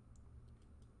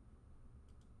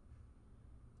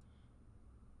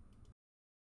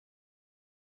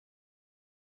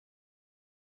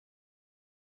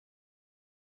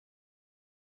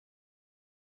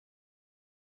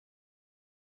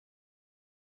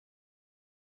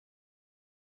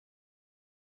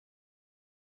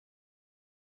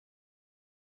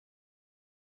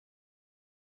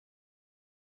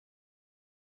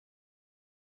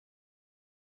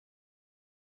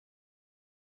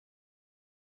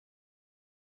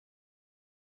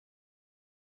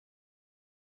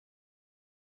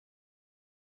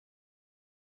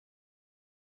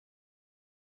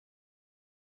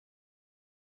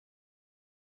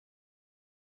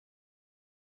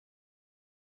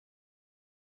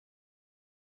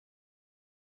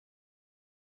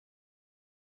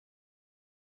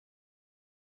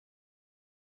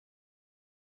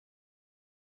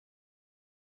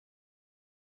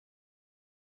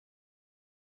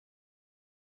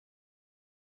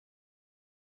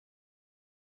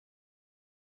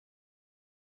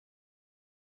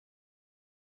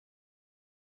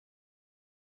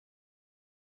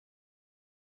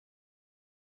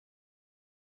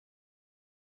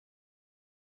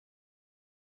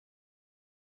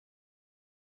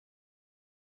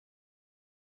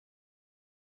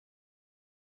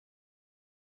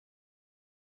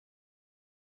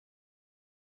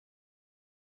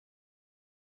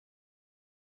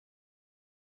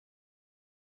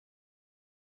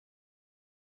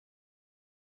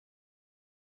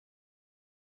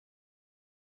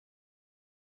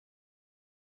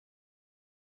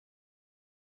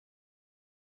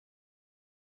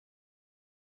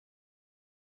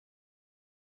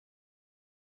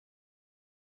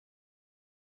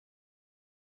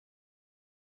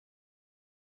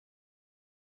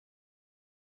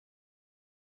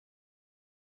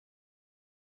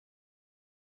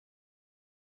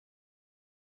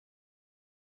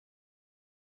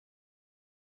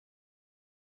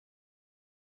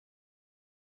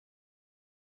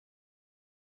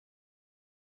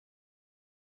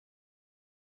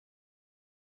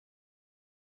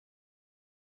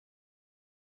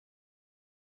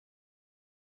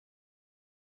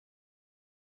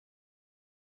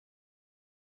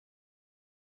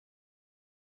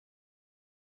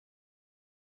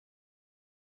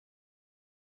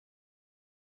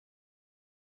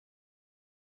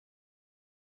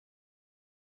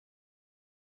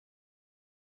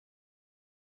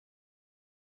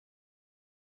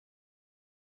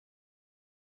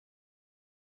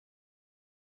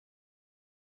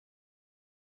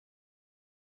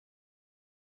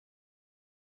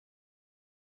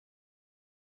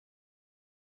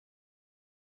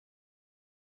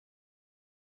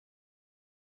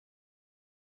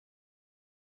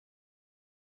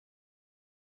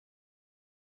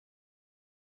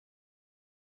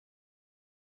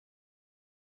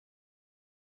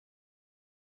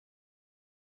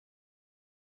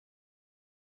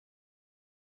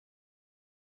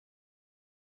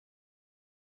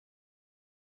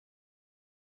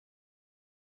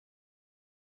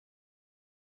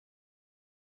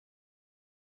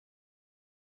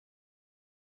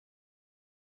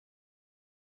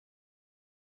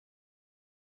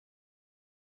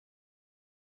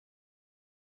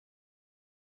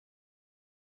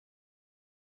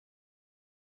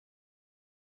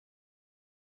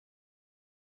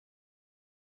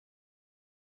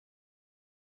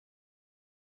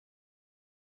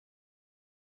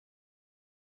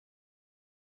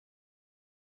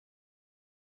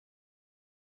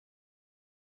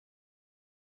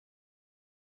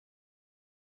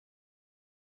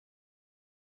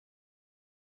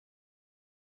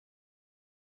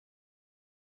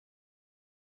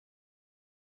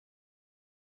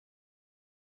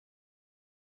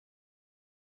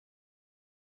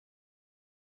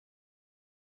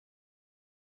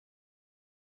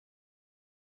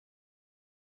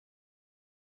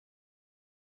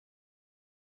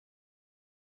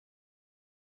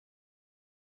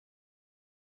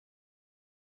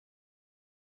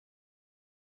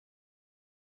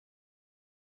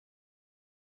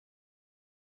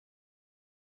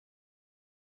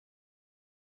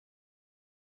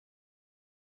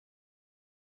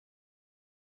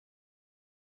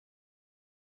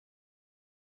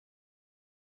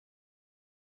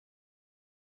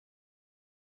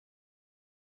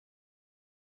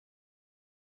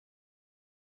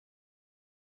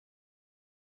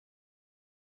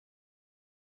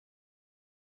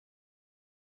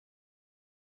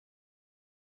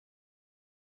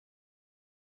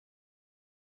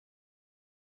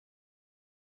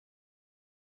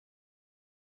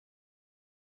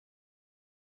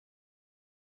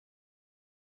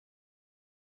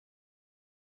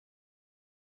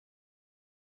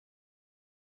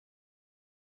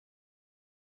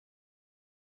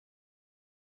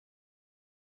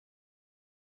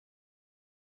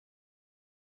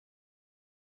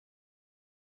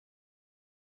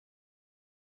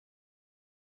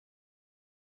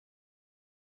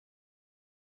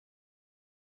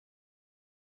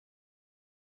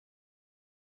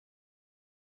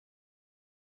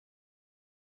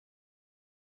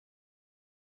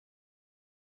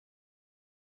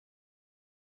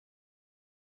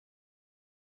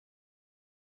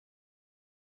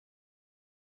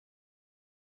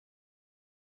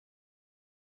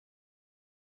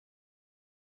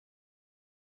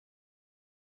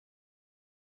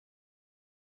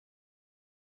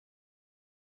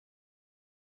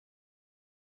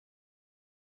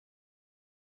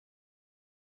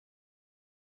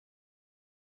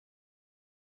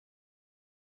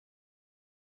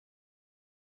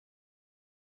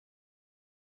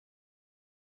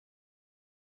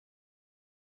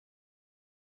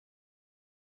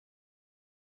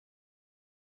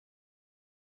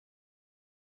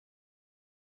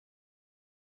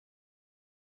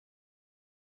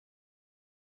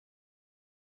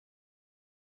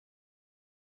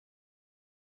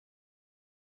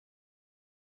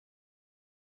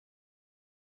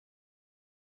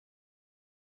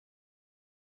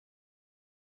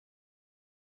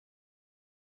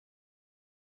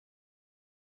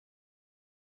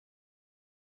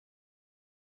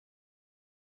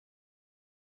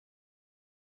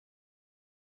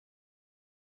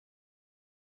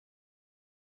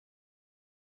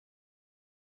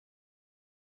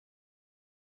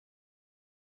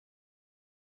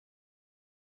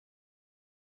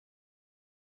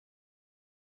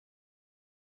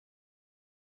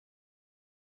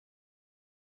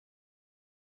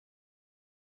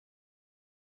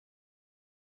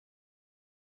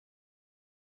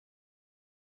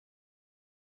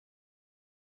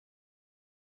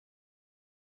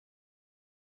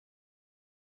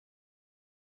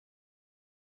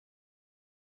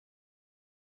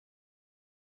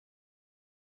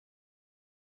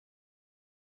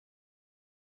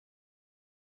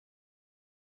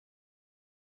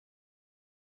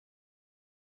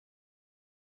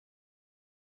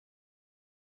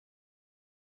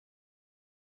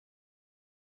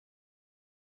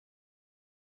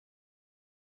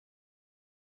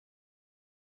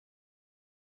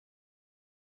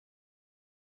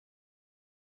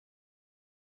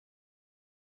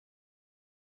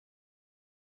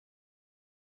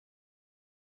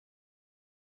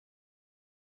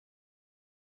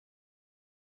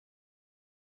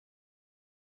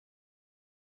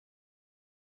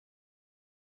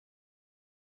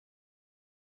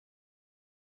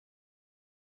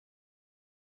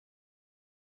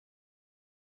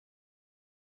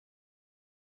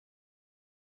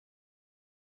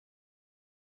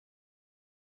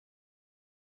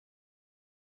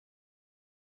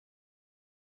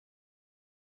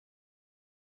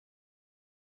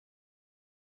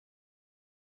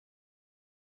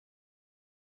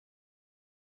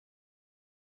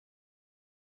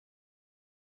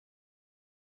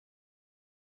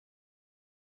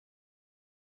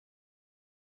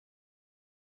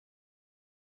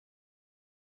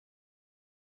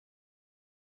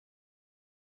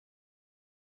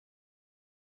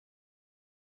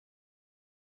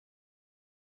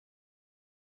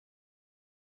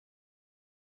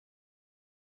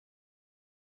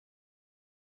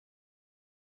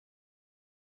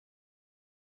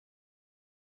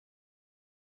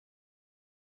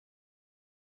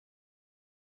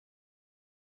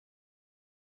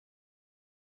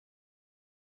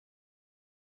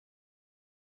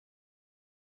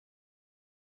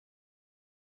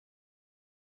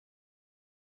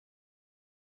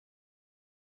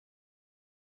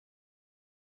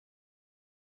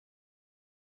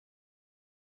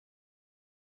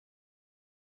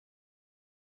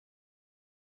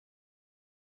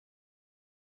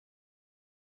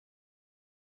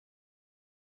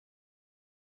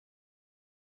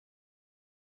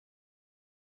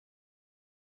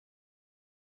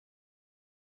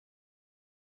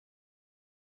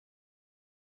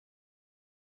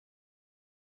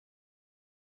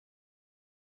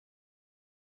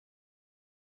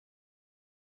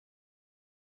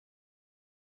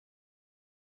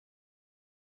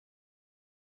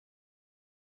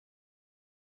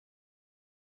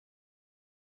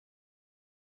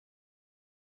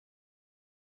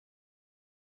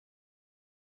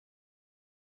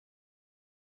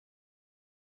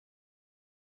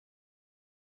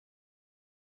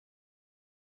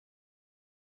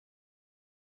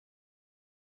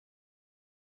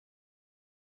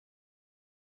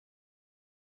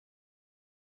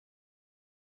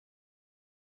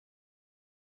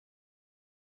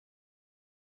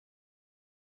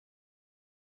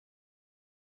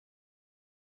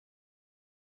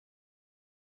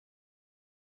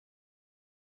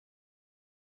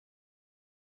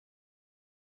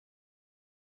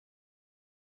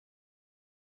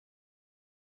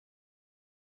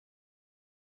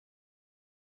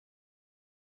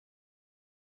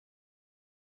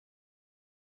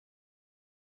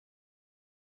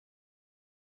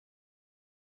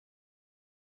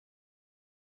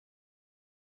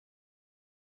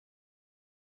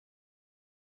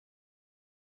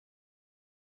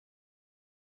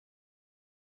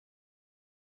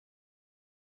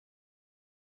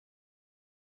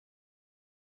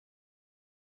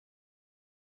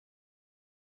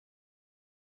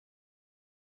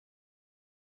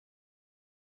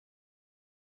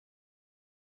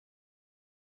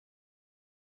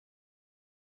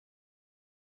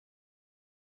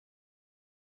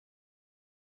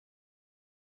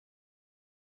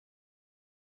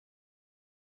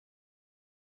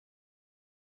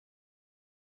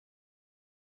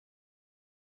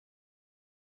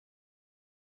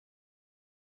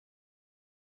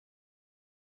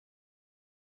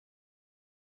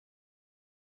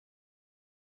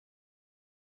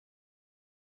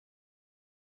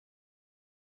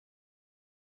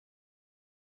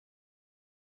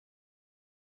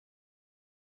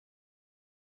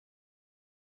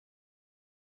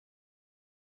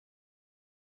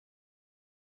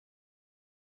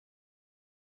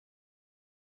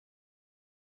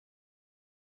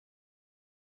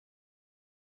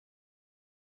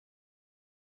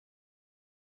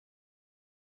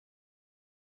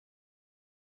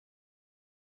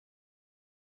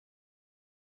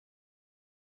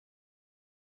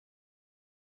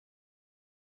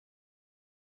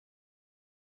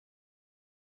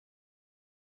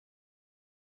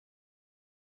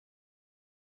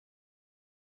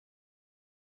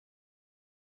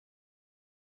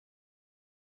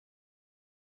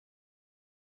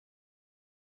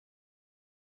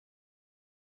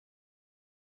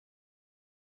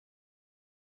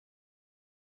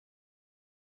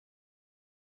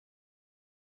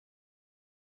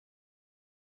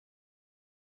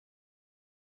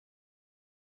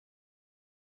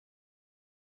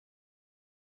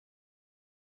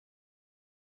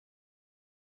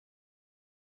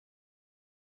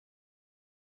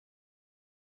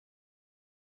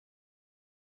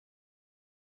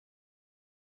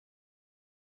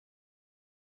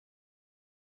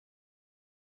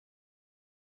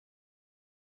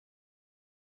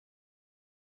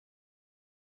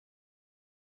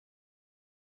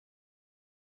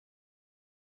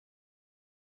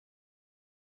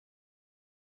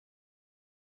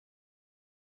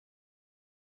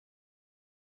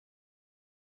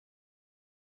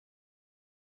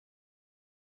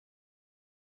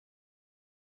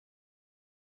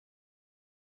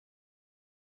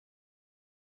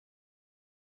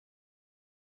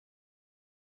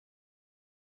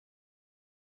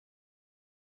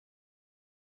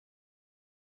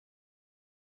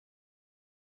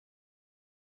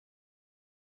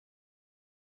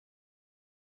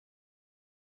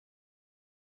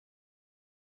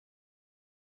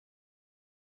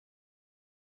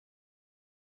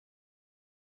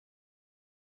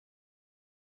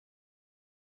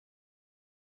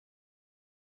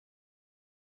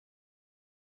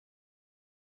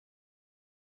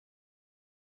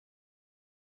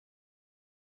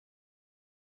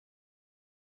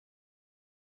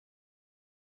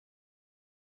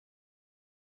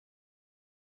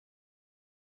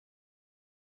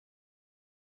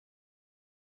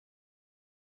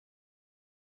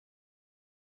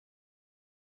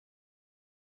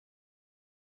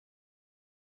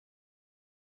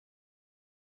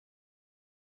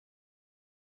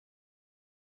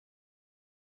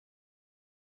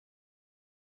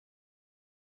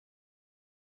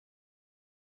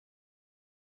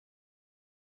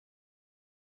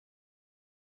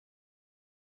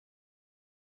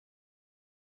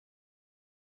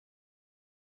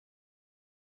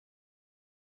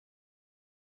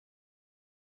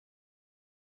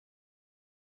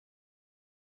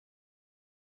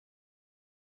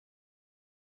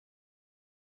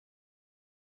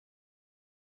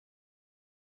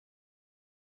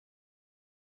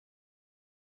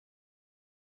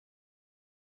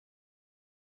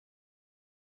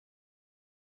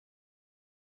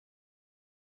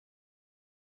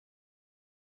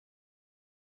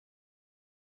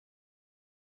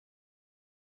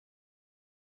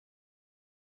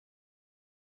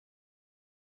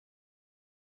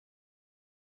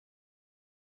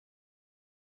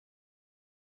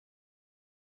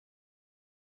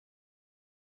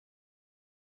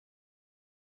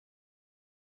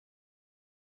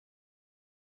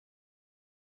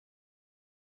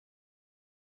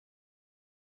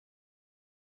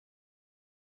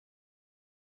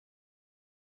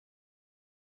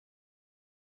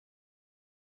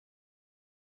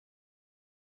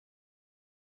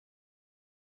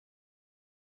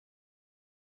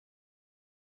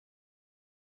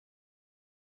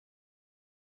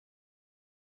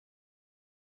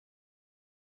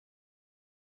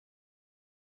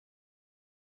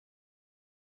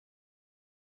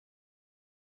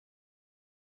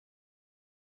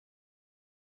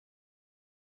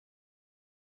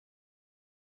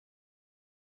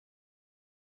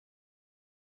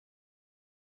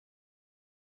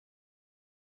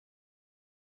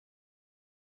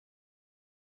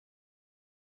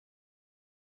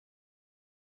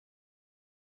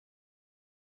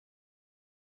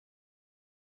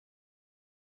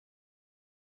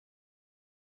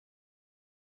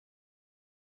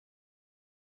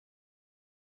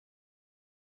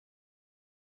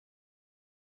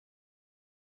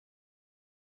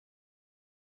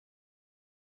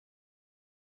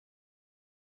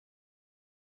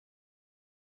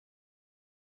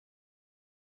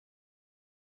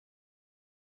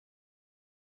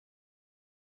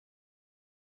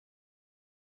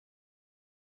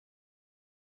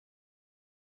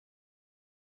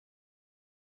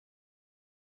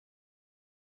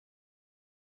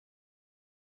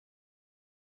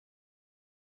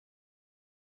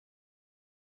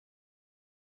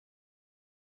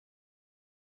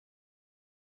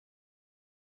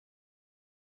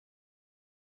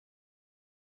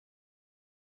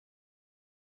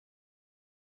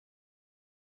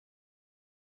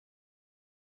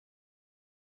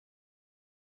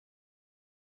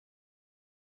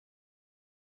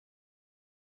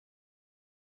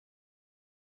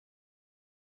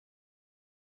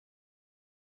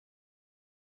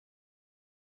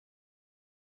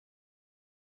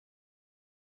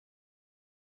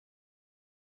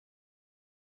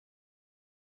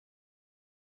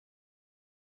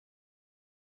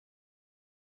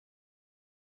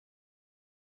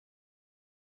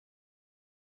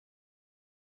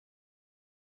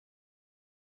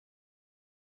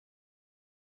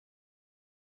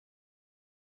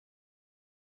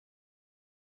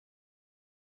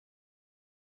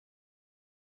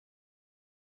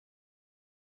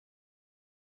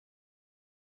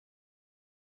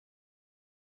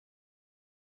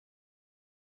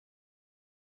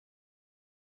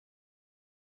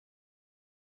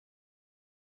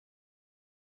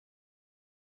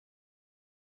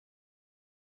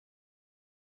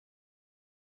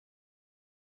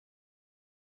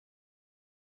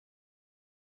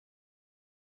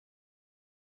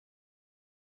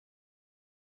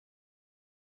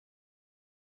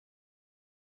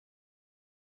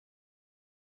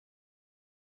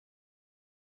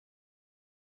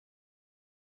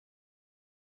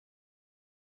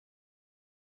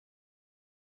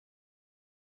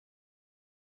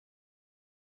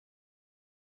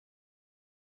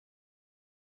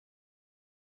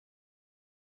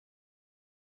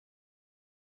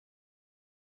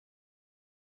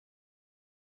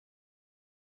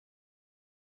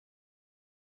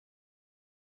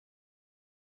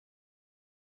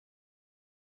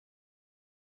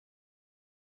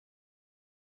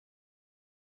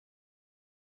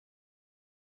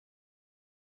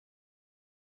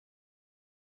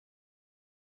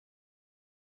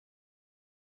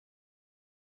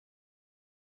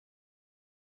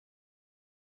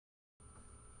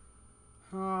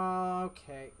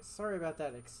 Okay, sorry about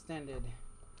that extended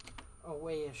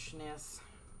awayishness.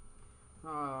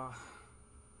 Oh.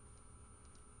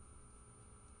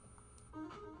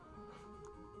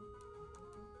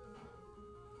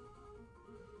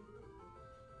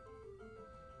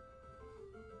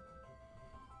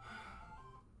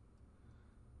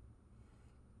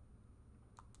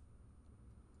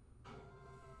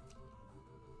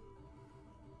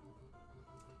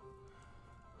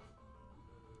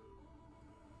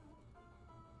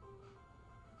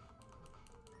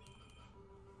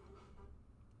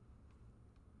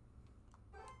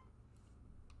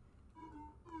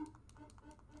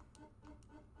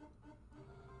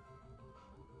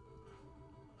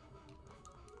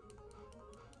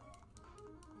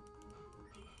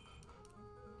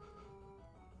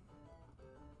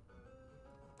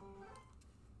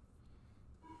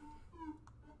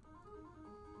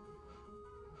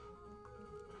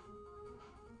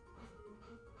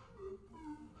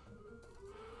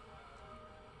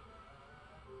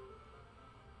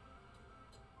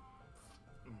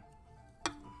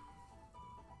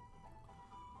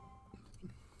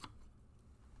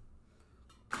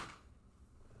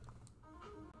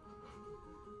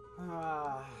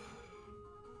 Ah.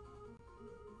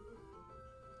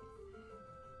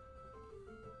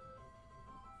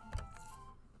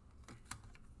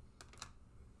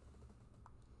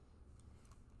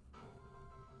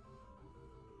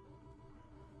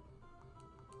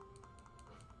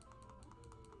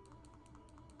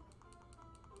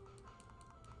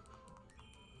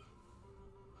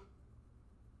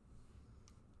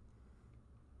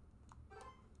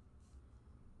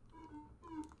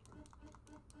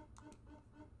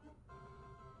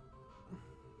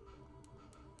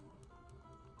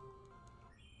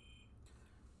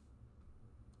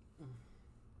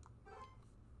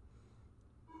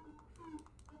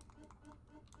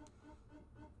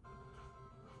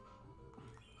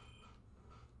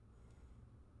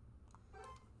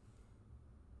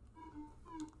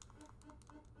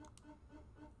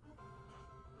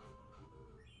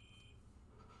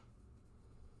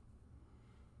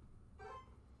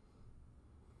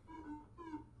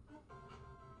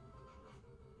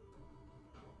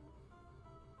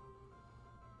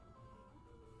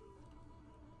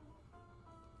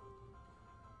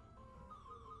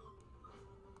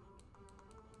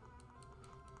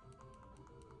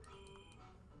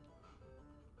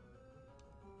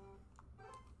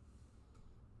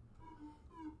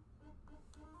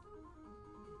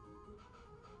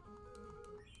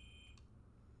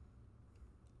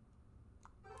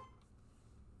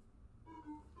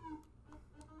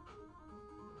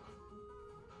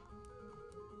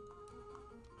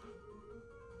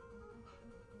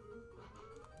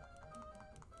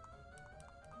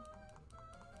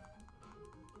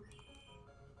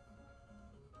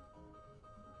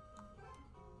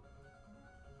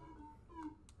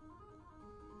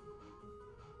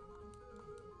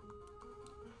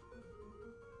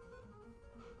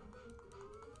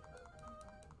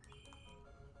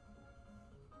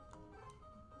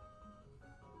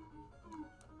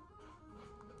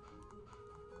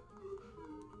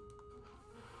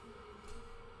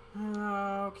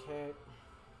 Okay.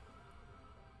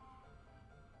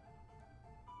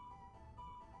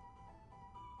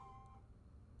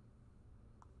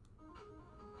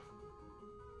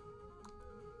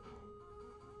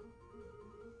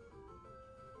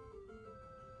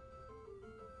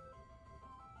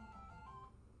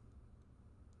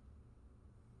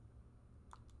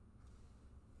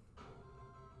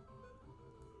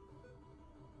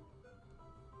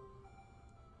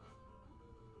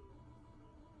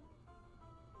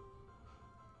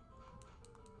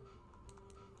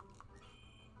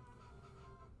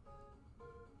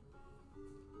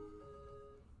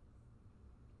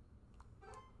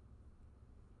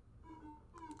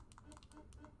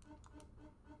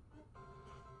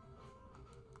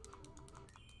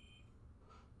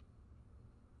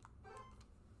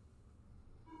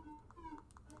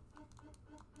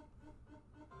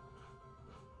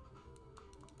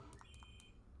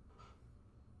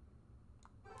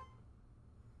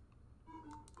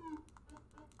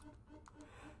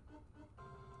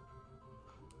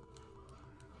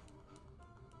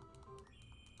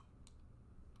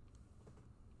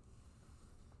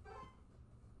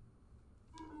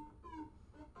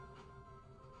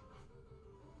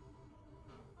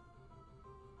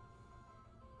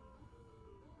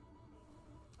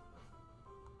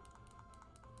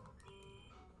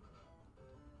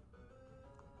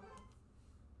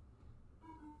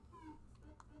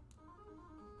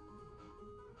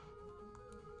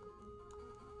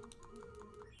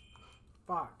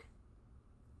 Fuck.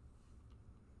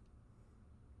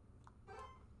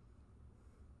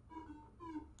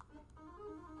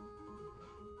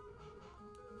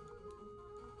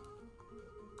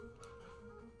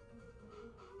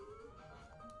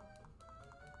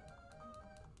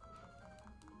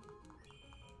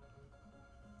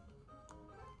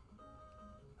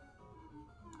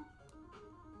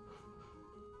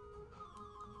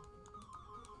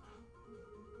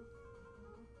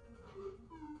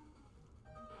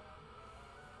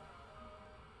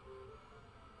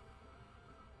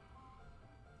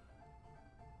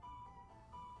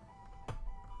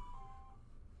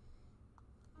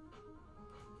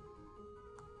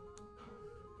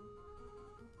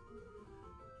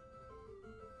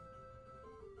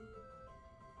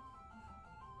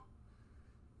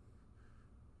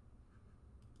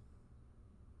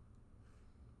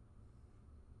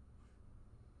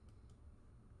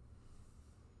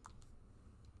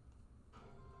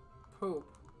 poop.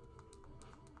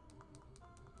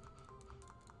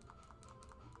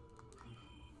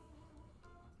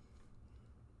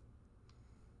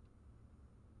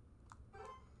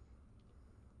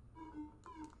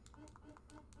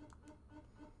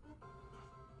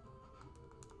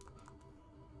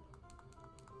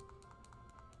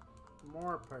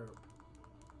 More poop.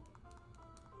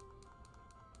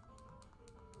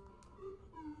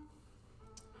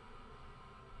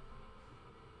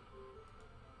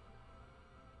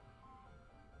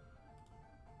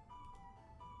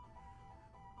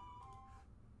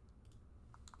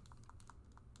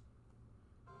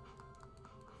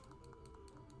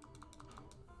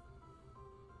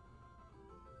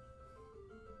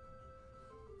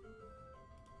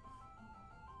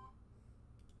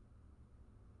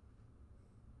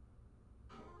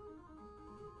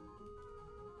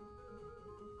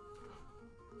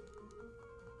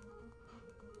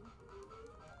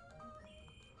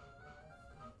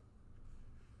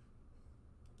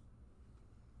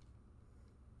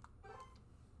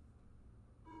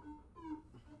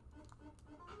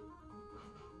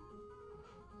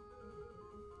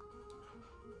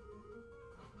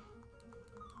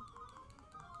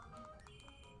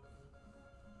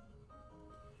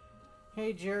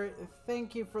 Hey Jared,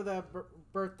 thank you for the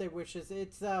birthday wishes.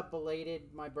 It's belated.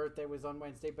 My birthday was on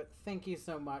Wednesday, but thank you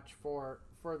so much for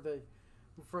the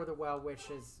well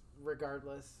wishes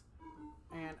regardless.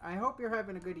 And I hope you're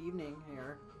having a good evening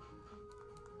here.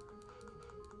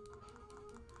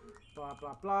 Blah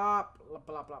blah blah blah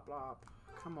blah blah blah.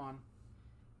 Come on.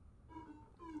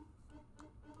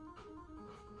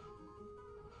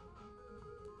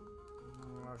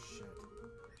 Oh shit.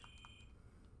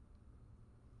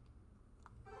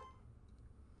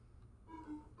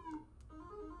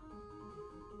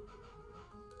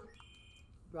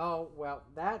 Oh, well,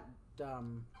 that,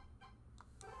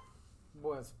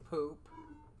 was poop.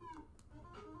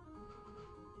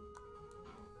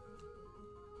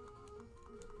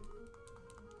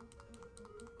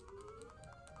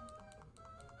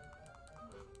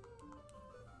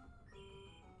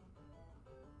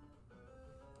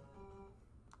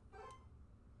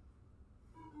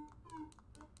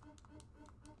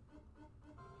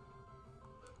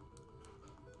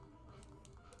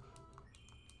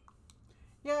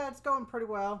 Yeah, it's going pretty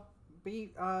well.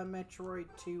 Beat Metroid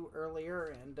 2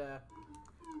 earlier and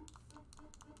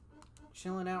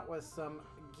chilling out with some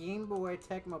Game Boy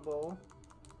Tecmo Bowl.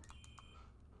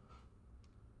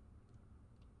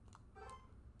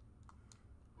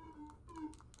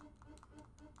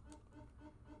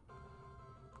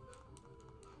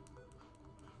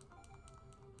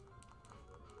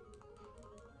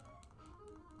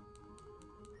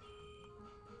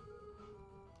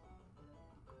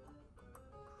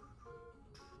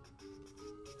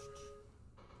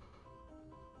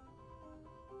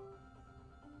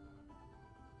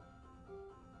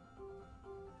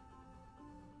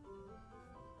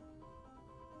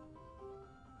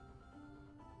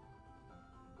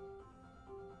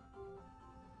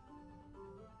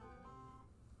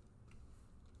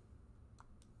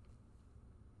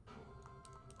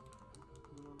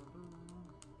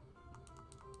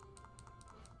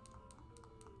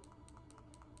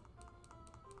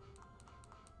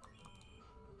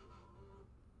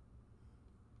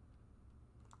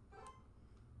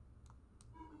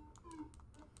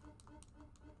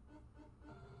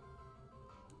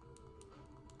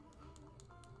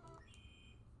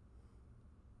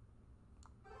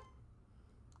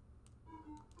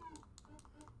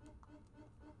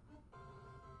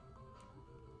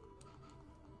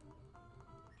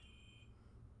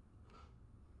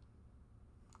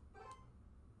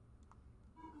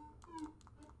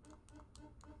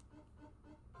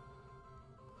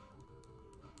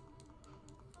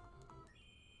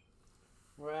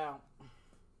 Well,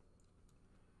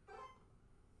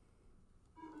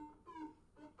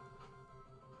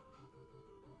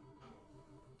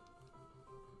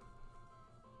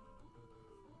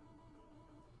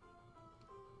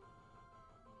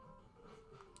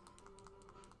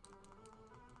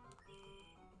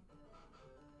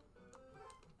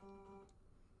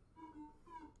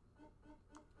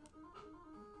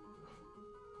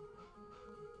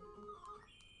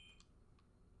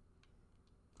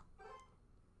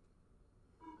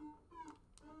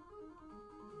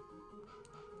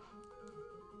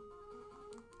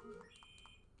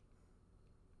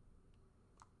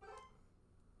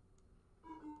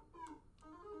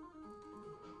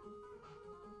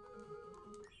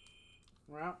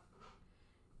 well,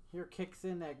 here kicks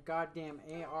in that goddamn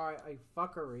AI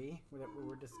fuckery that we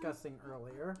were discussing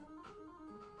earlier.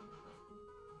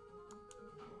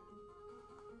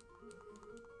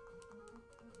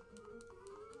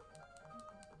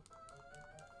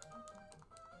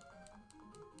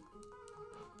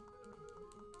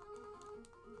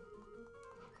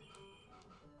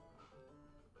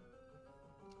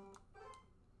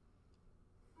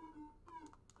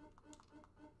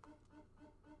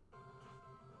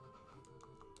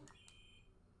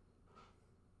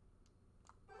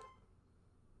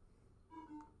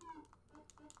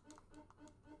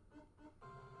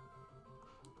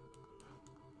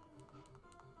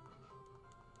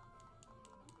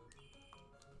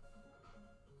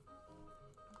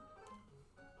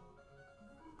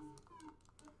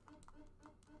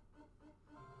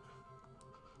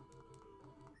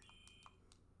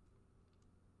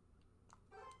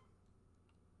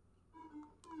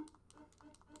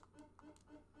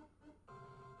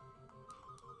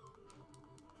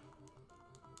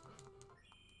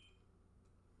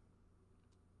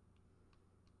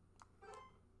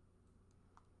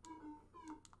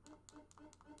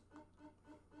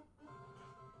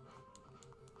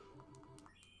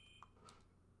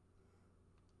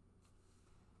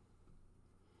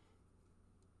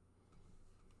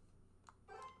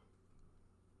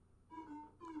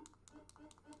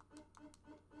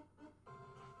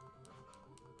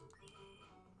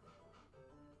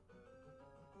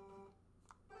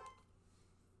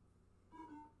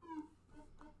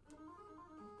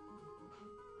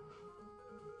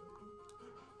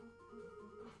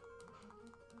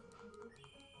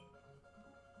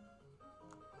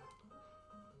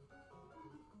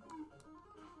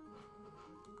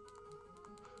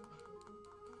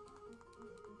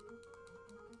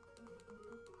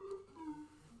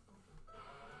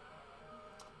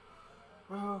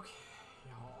 Okay,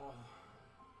 y'all.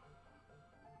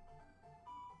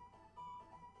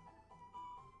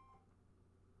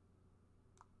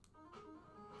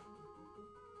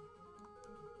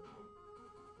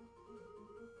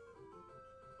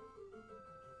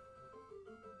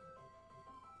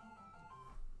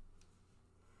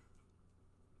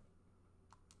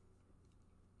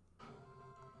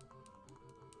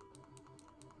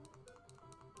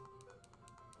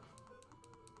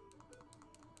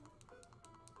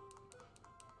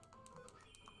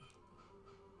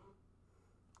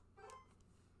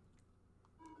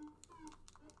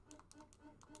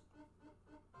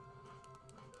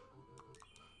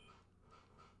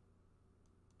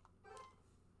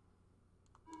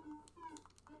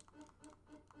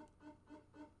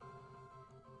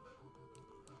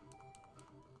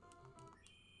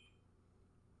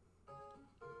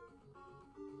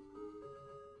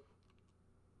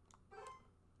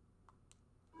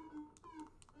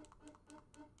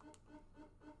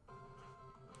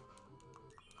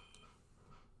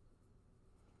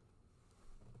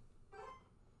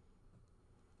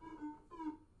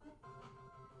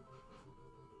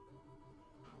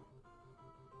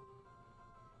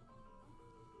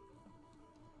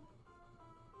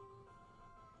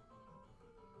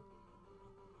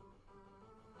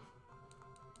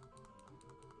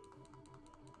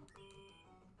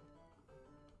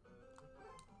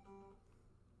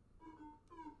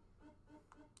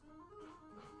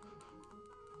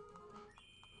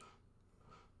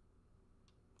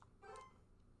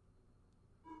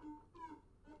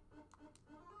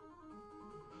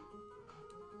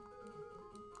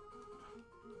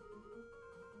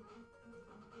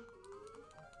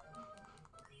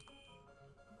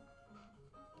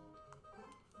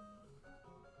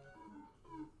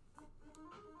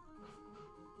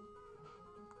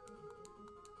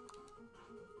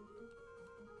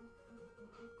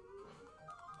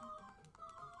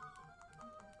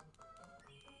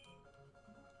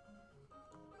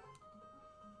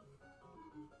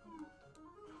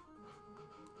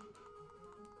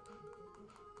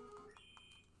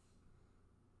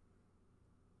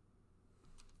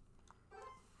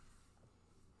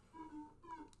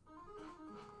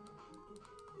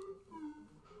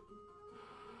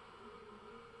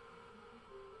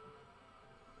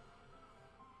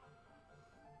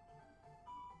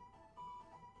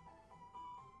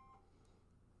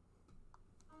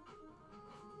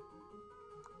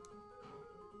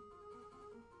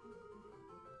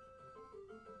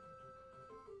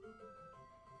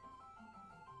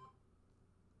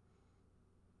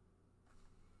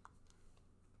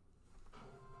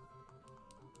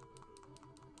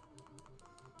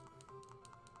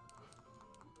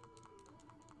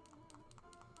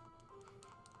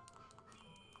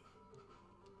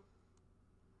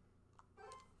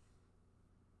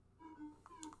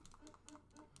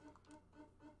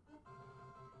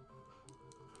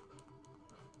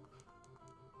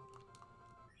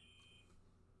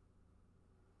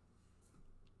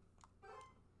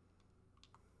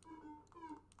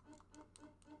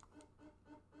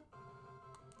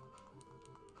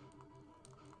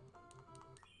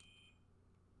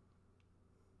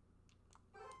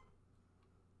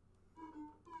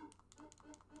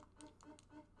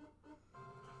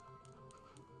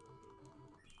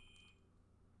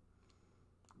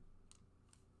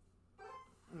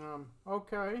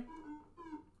 Okay.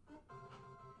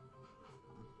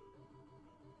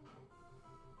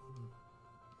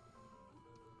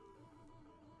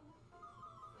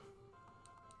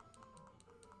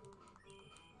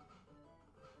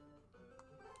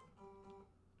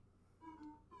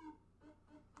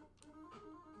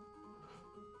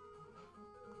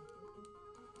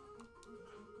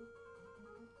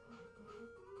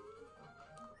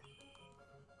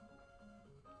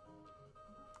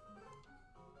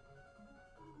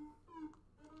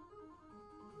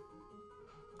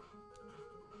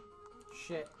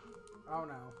 Shit. Oh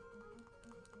no.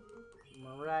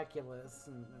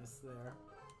 Miraculousness there.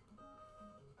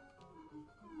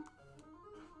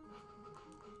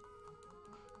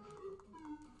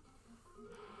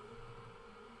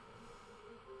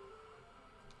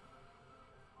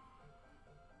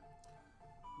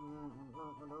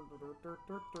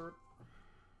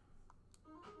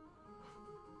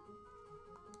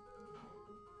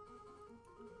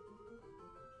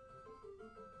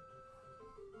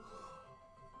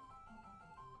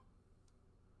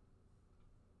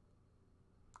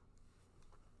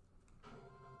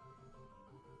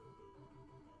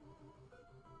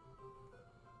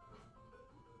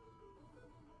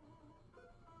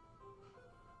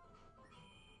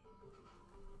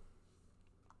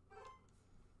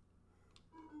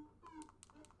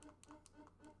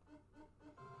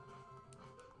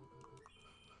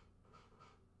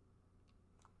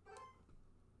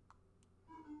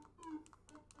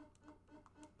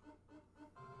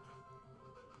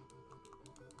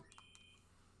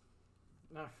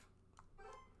 Ugh.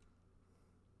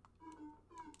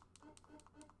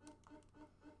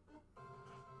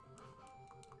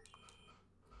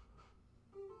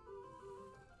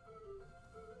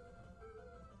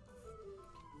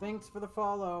 Thanks for the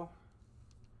follow.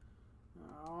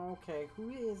 Okay, who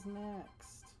is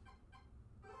next?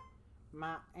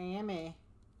 Miami.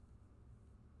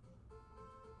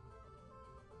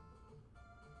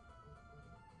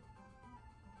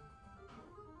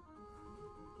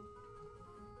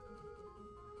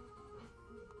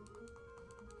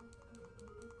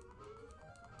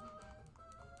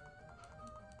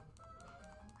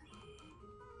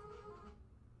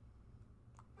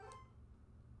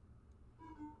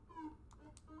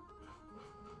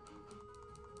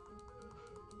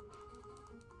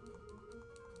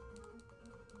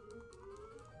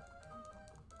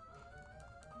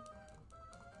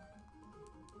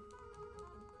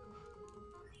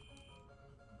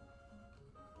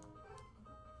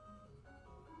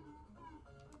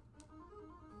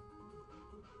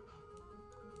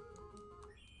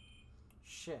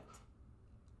 Shit.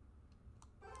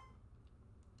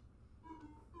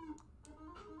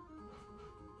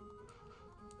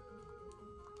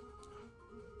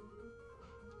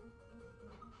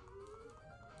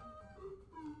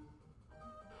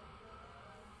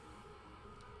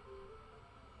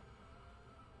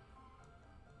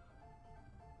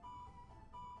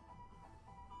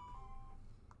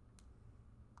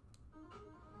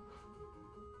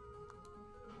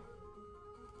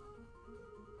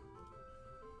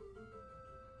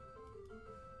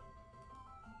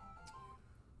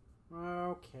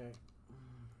 Okay.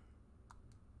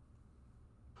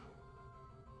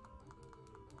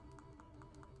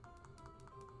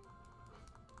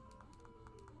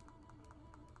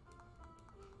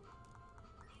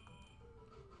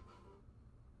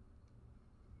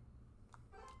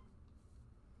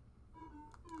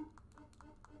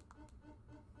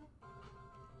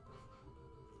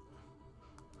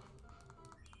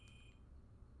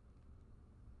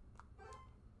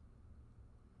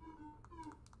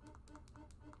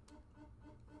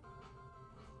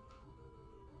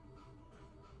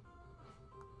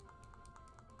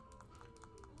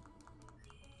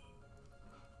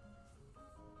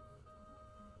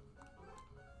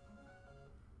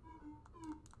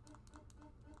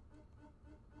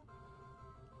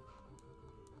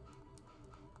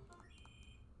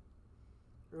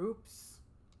 Oops.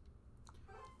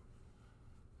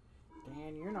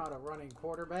 Dan, you're not a running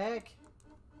quarterback.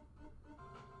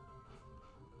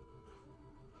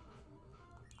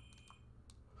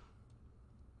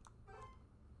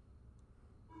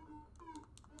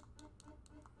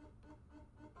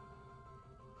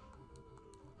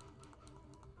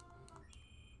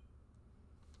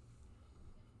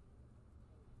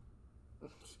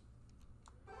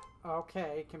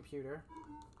 Okay, computer.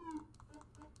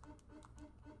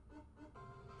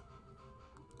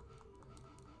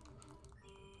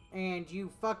 And you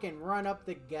fucking run up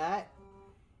the gut?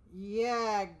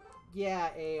 Yeah,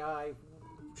 AI.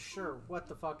 Sure, what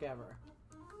the fuck ever.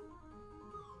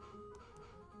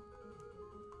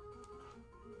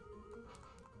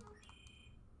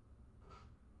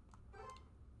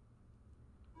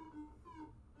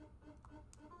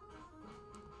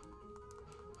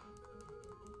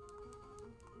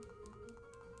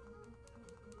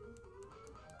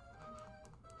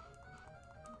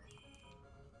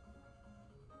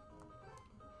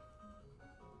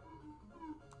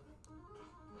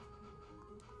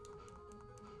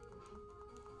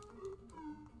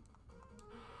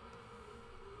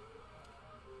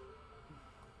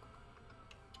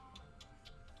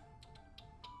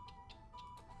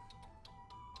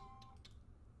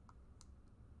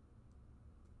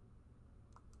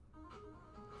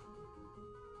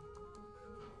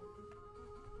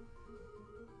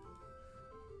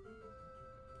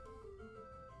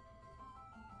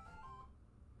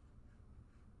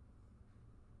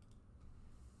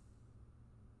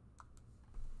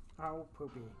 Oh,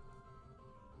 poopy.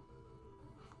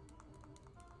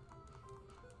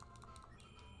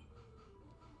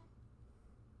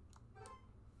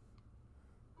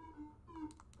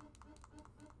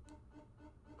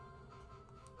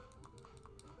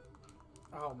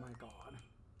 Oh my god.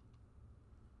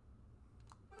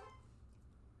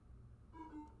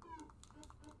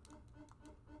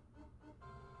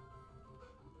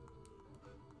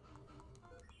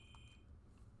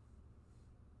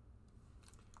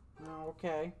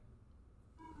 Okay.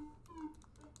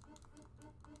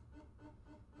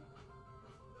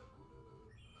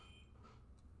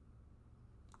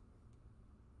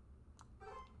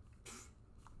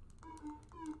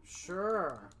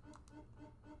 Sure.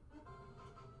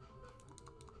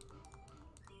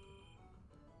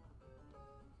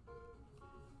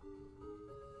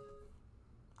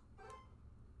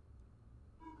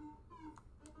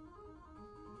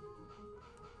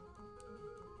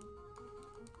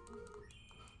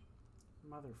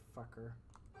 Motherfucker.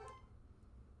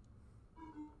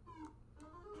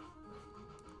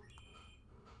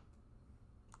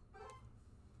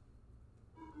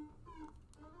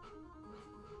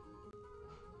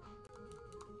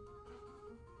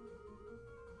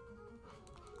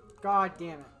 God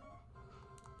damn it.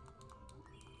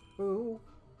 Ooh.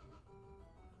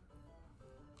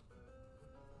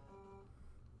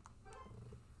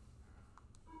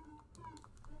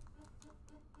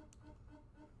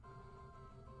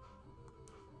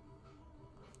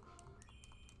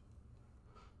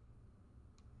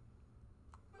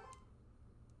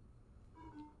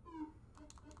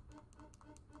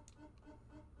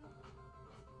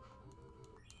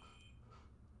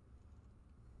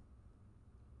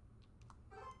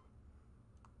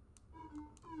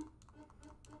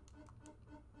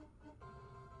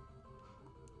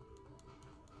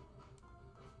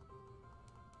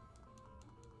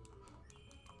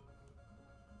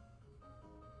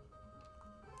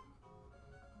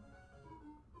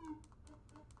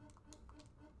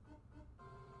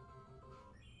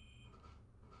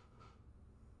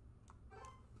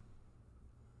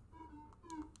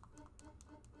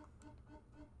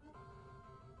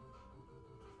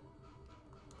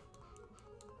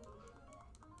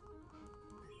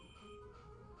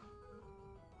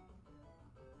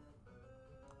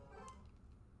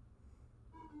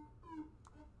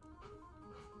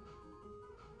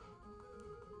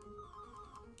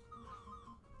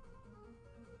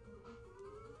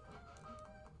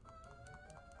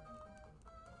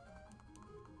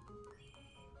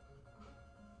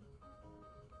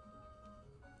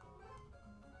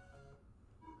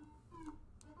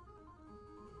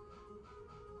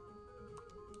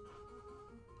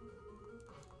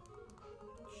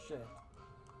 Shit.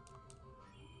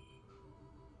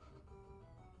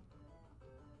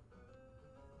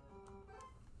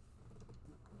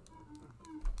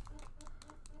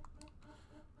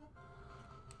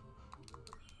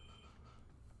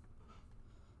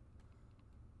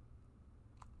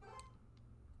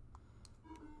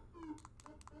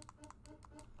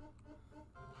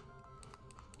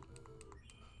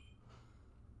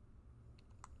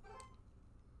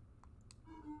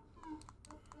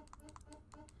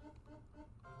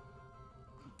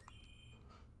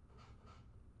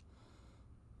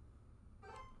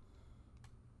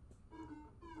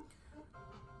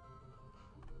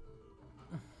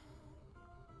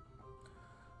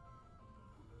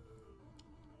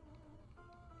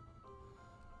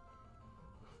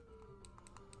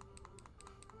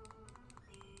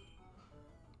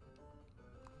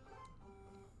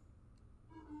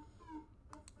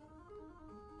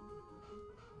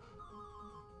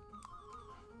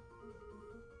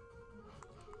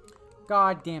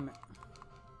 God damn it.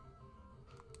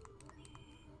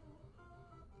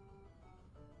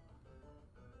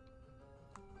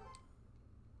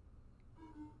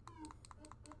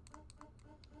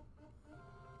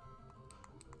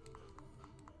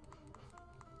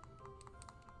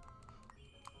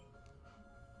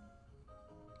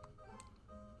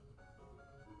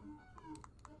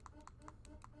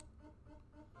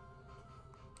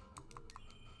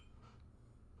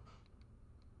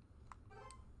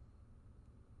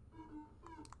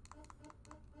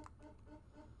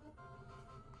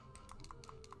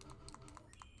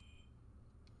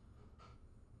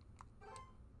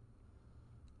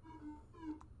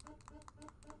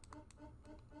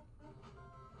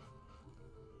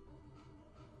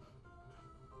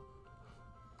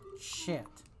 Shit.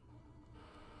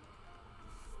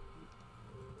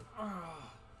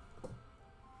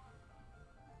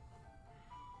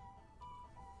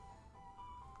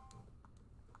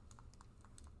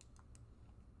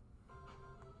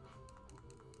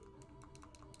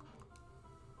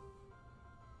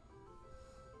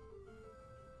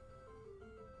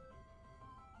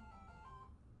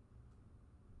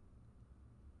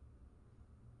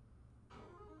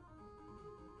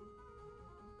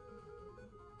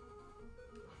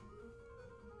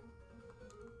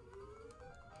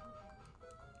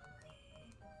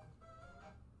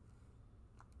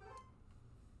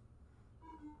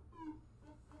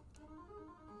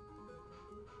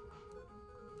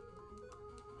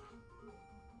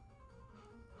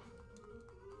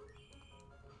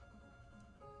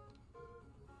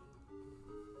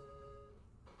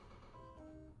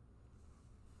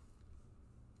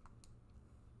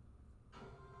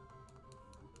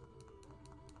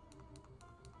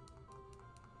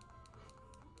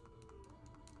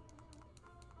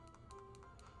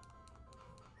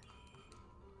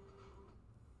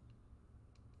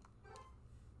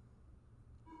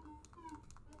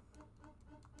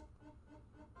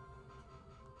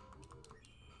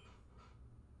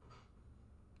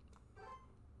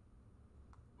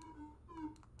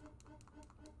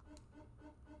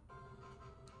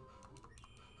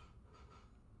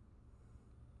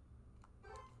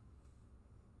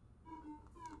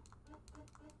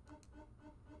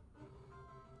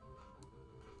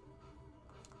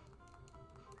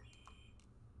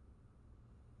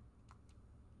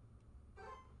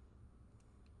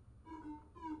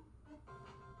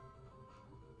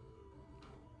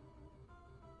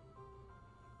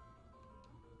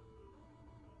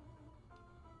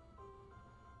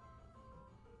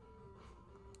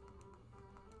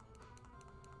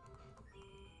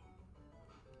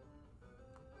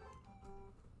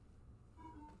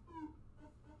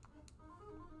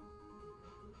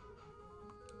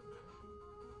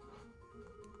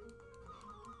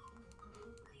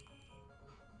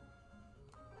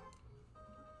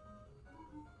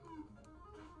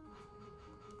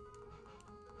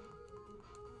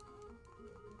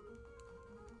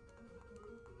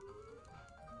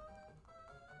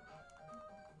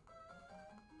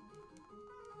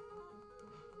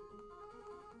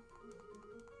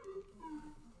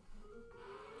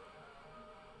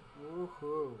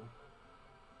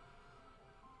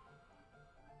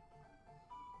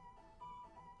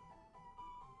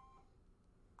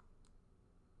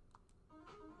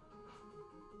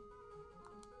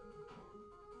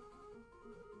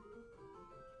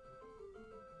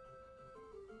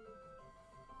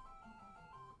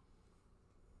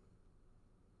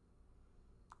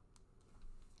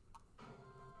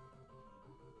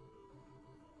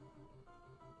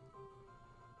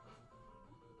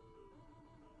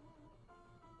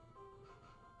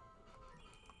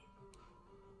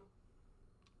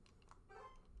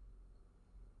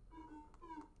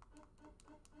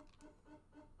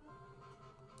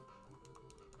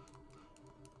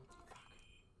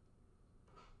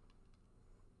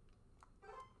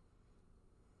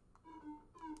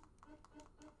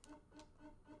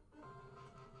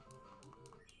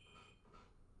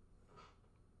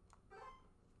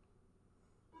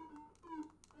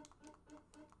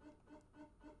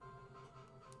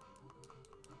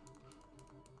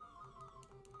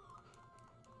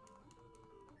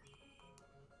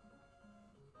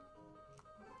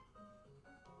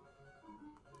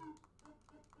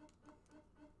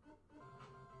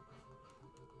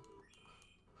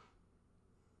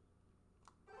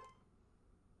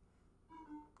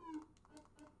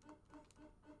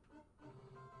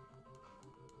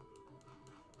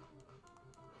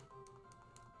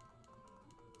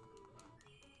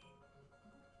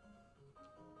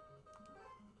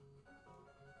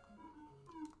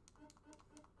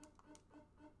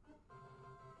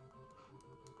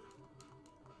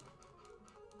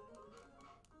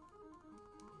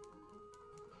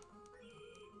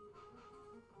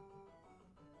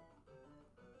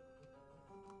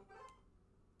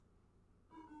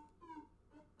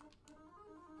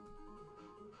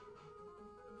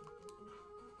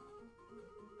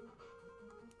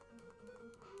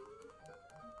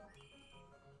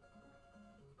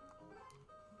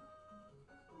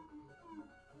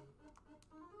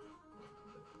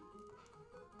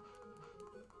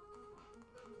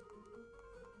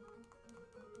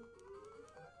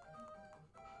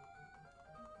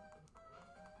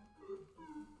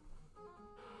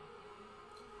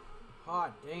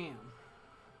 Hot damn.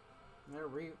 Their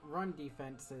run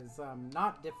defense is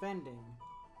not defending.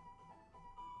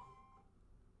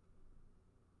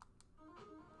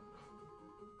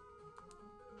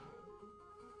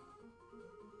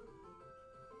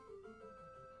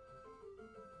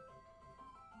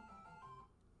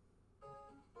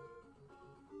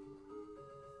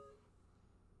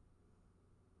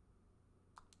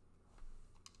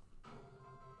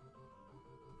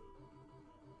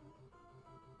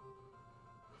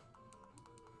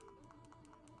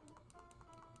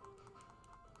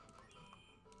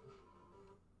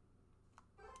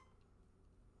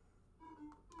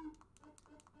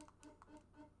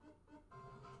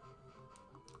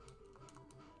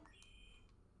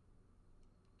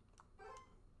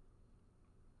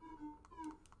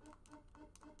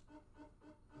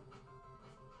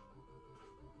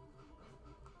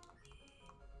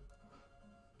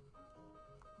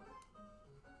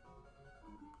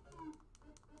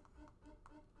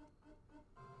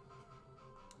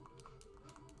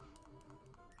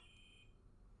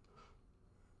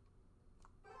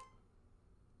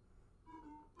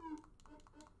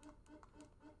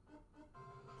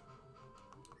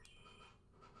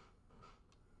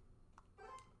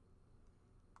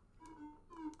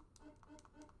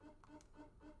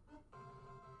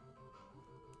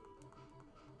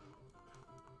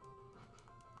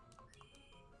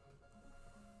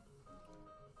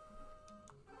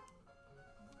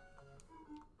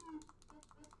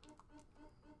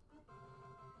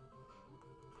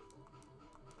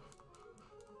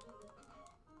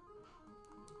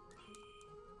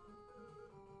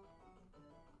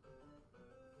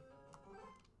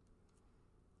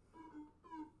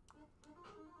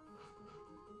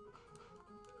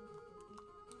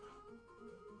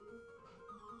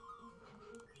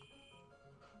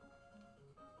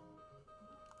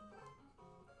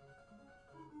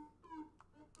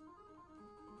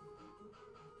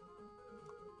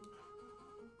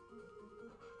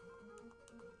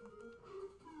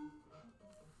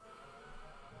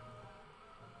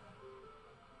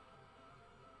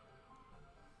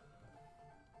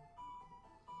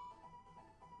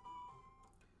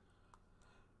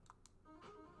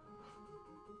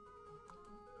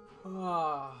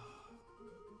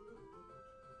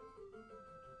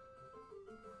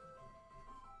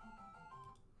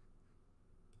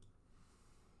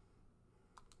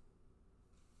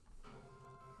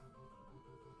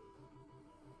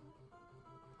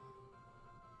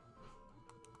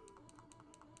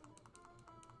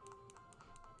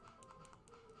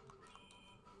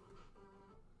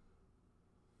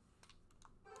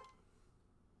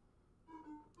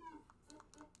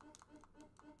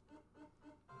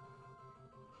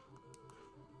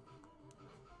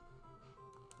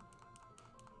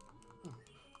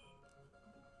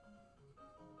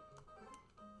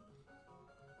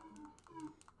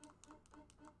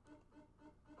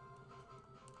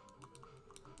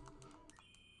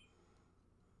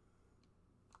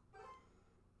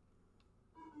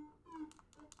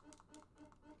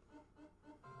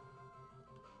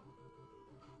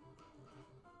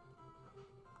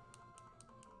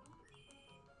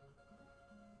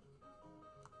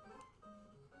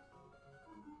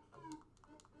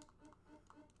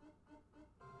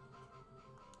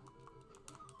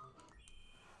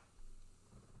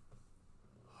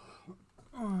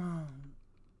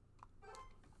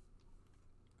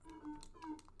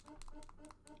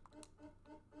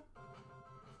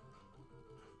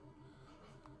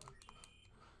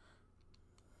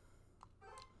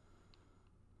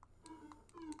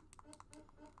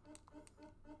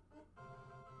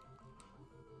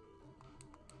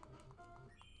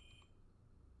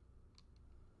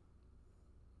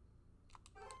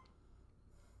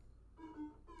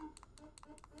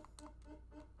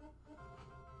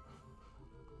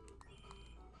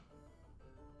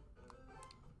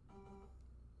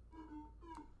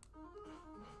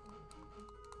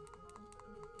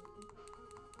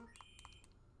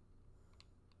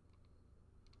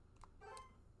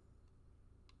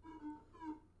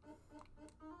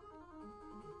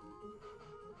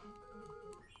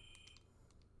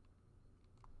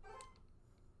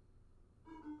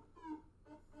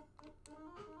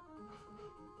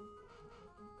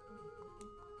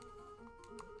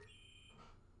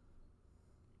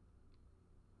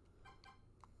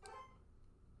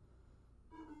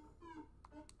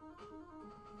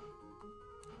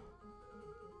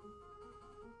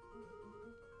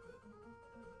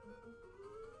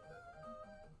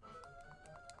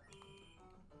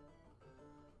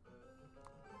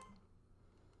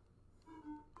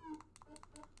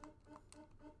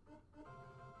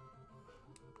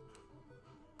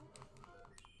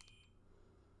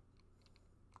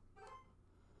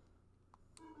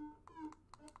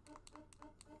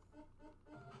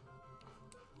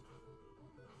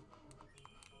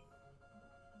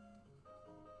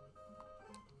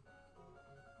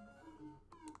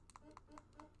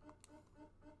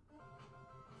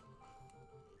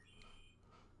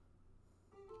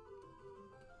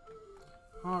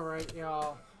 Alright,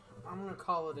 y'all. I'm gonna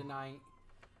call it a night.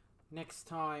 Next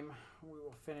time, we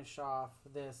will finish off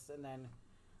this and then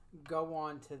go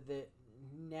on to the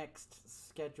next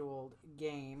scheduled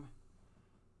game.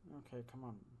 Okay, come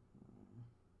on.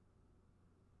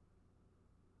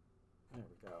 There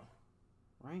we go.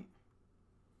 Right?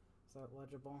 Is that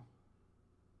legible?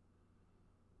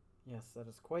 Yes, that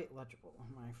is quite legible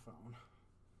on my phone.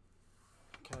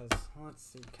 Because, let's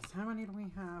see, because how many do we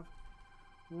have?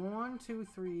 1, 2,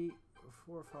 3,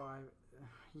 4, 5.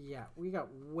 Yeah, we got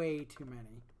way too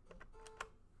many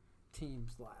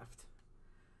teams left.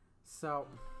 So,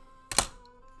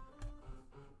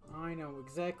 I know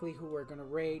exactly who we're going to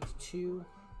raid to.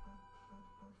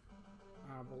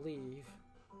 I believe.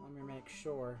 Let me make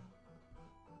sure.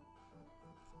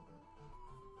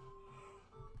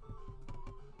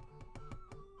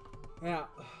 Yeah.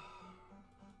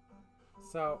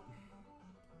 So.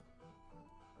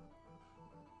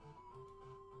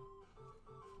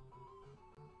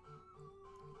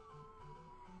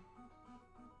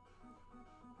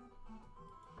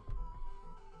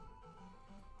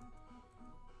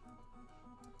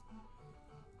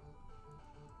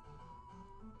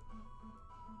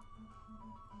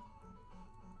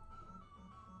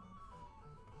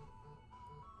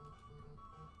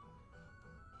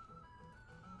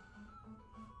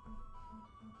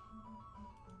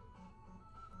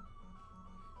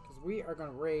 We are going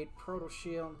to raid Proto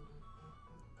Shield.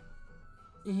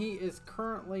 He is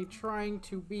currently trying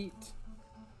to beat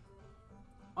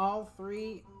all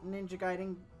 3 Ninja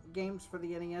Gaiden games for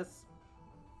the NES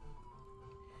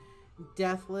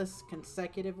deathless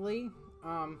consecutively.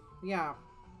 Yeah.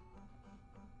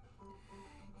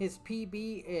 His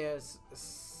PB is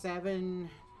 7-2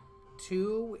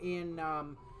 in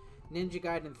Ninja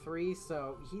Gaiden 3,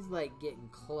 so he's like getting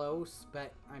close,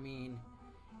 but I mean,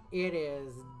 it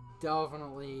is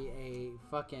definitely a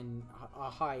fucking a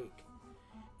hike,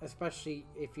 especially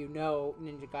if you know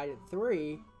Ninja Gaiden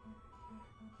 3,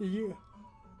 yeah,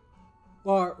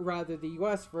 or rather the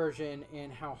US version,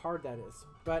 and how hard that is.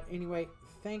 But anyway,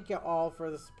 thank you all for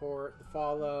the support, the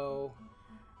follow,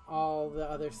 all the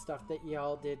other stuff that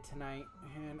y'all did tonight,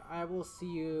 and I will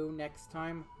see you next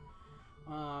time.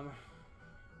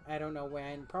 I don't know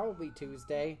when, probably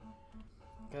Tuesday,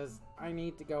 because I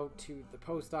need to go to the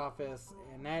post office,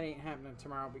 and that ain't happening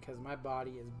tomorrow because my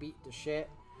body is beat to shit.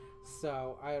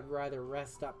 So I'd rather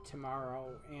rest up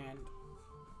tomorrow and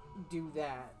do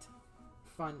that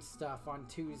fun stuff on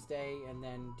Tuesday, and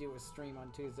then do a stream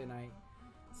on Tuesday night.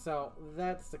 So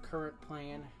that's the current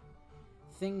plan.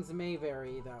 Things may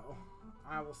vary though.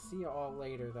 I will see you all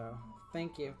later though.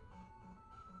 Thank you.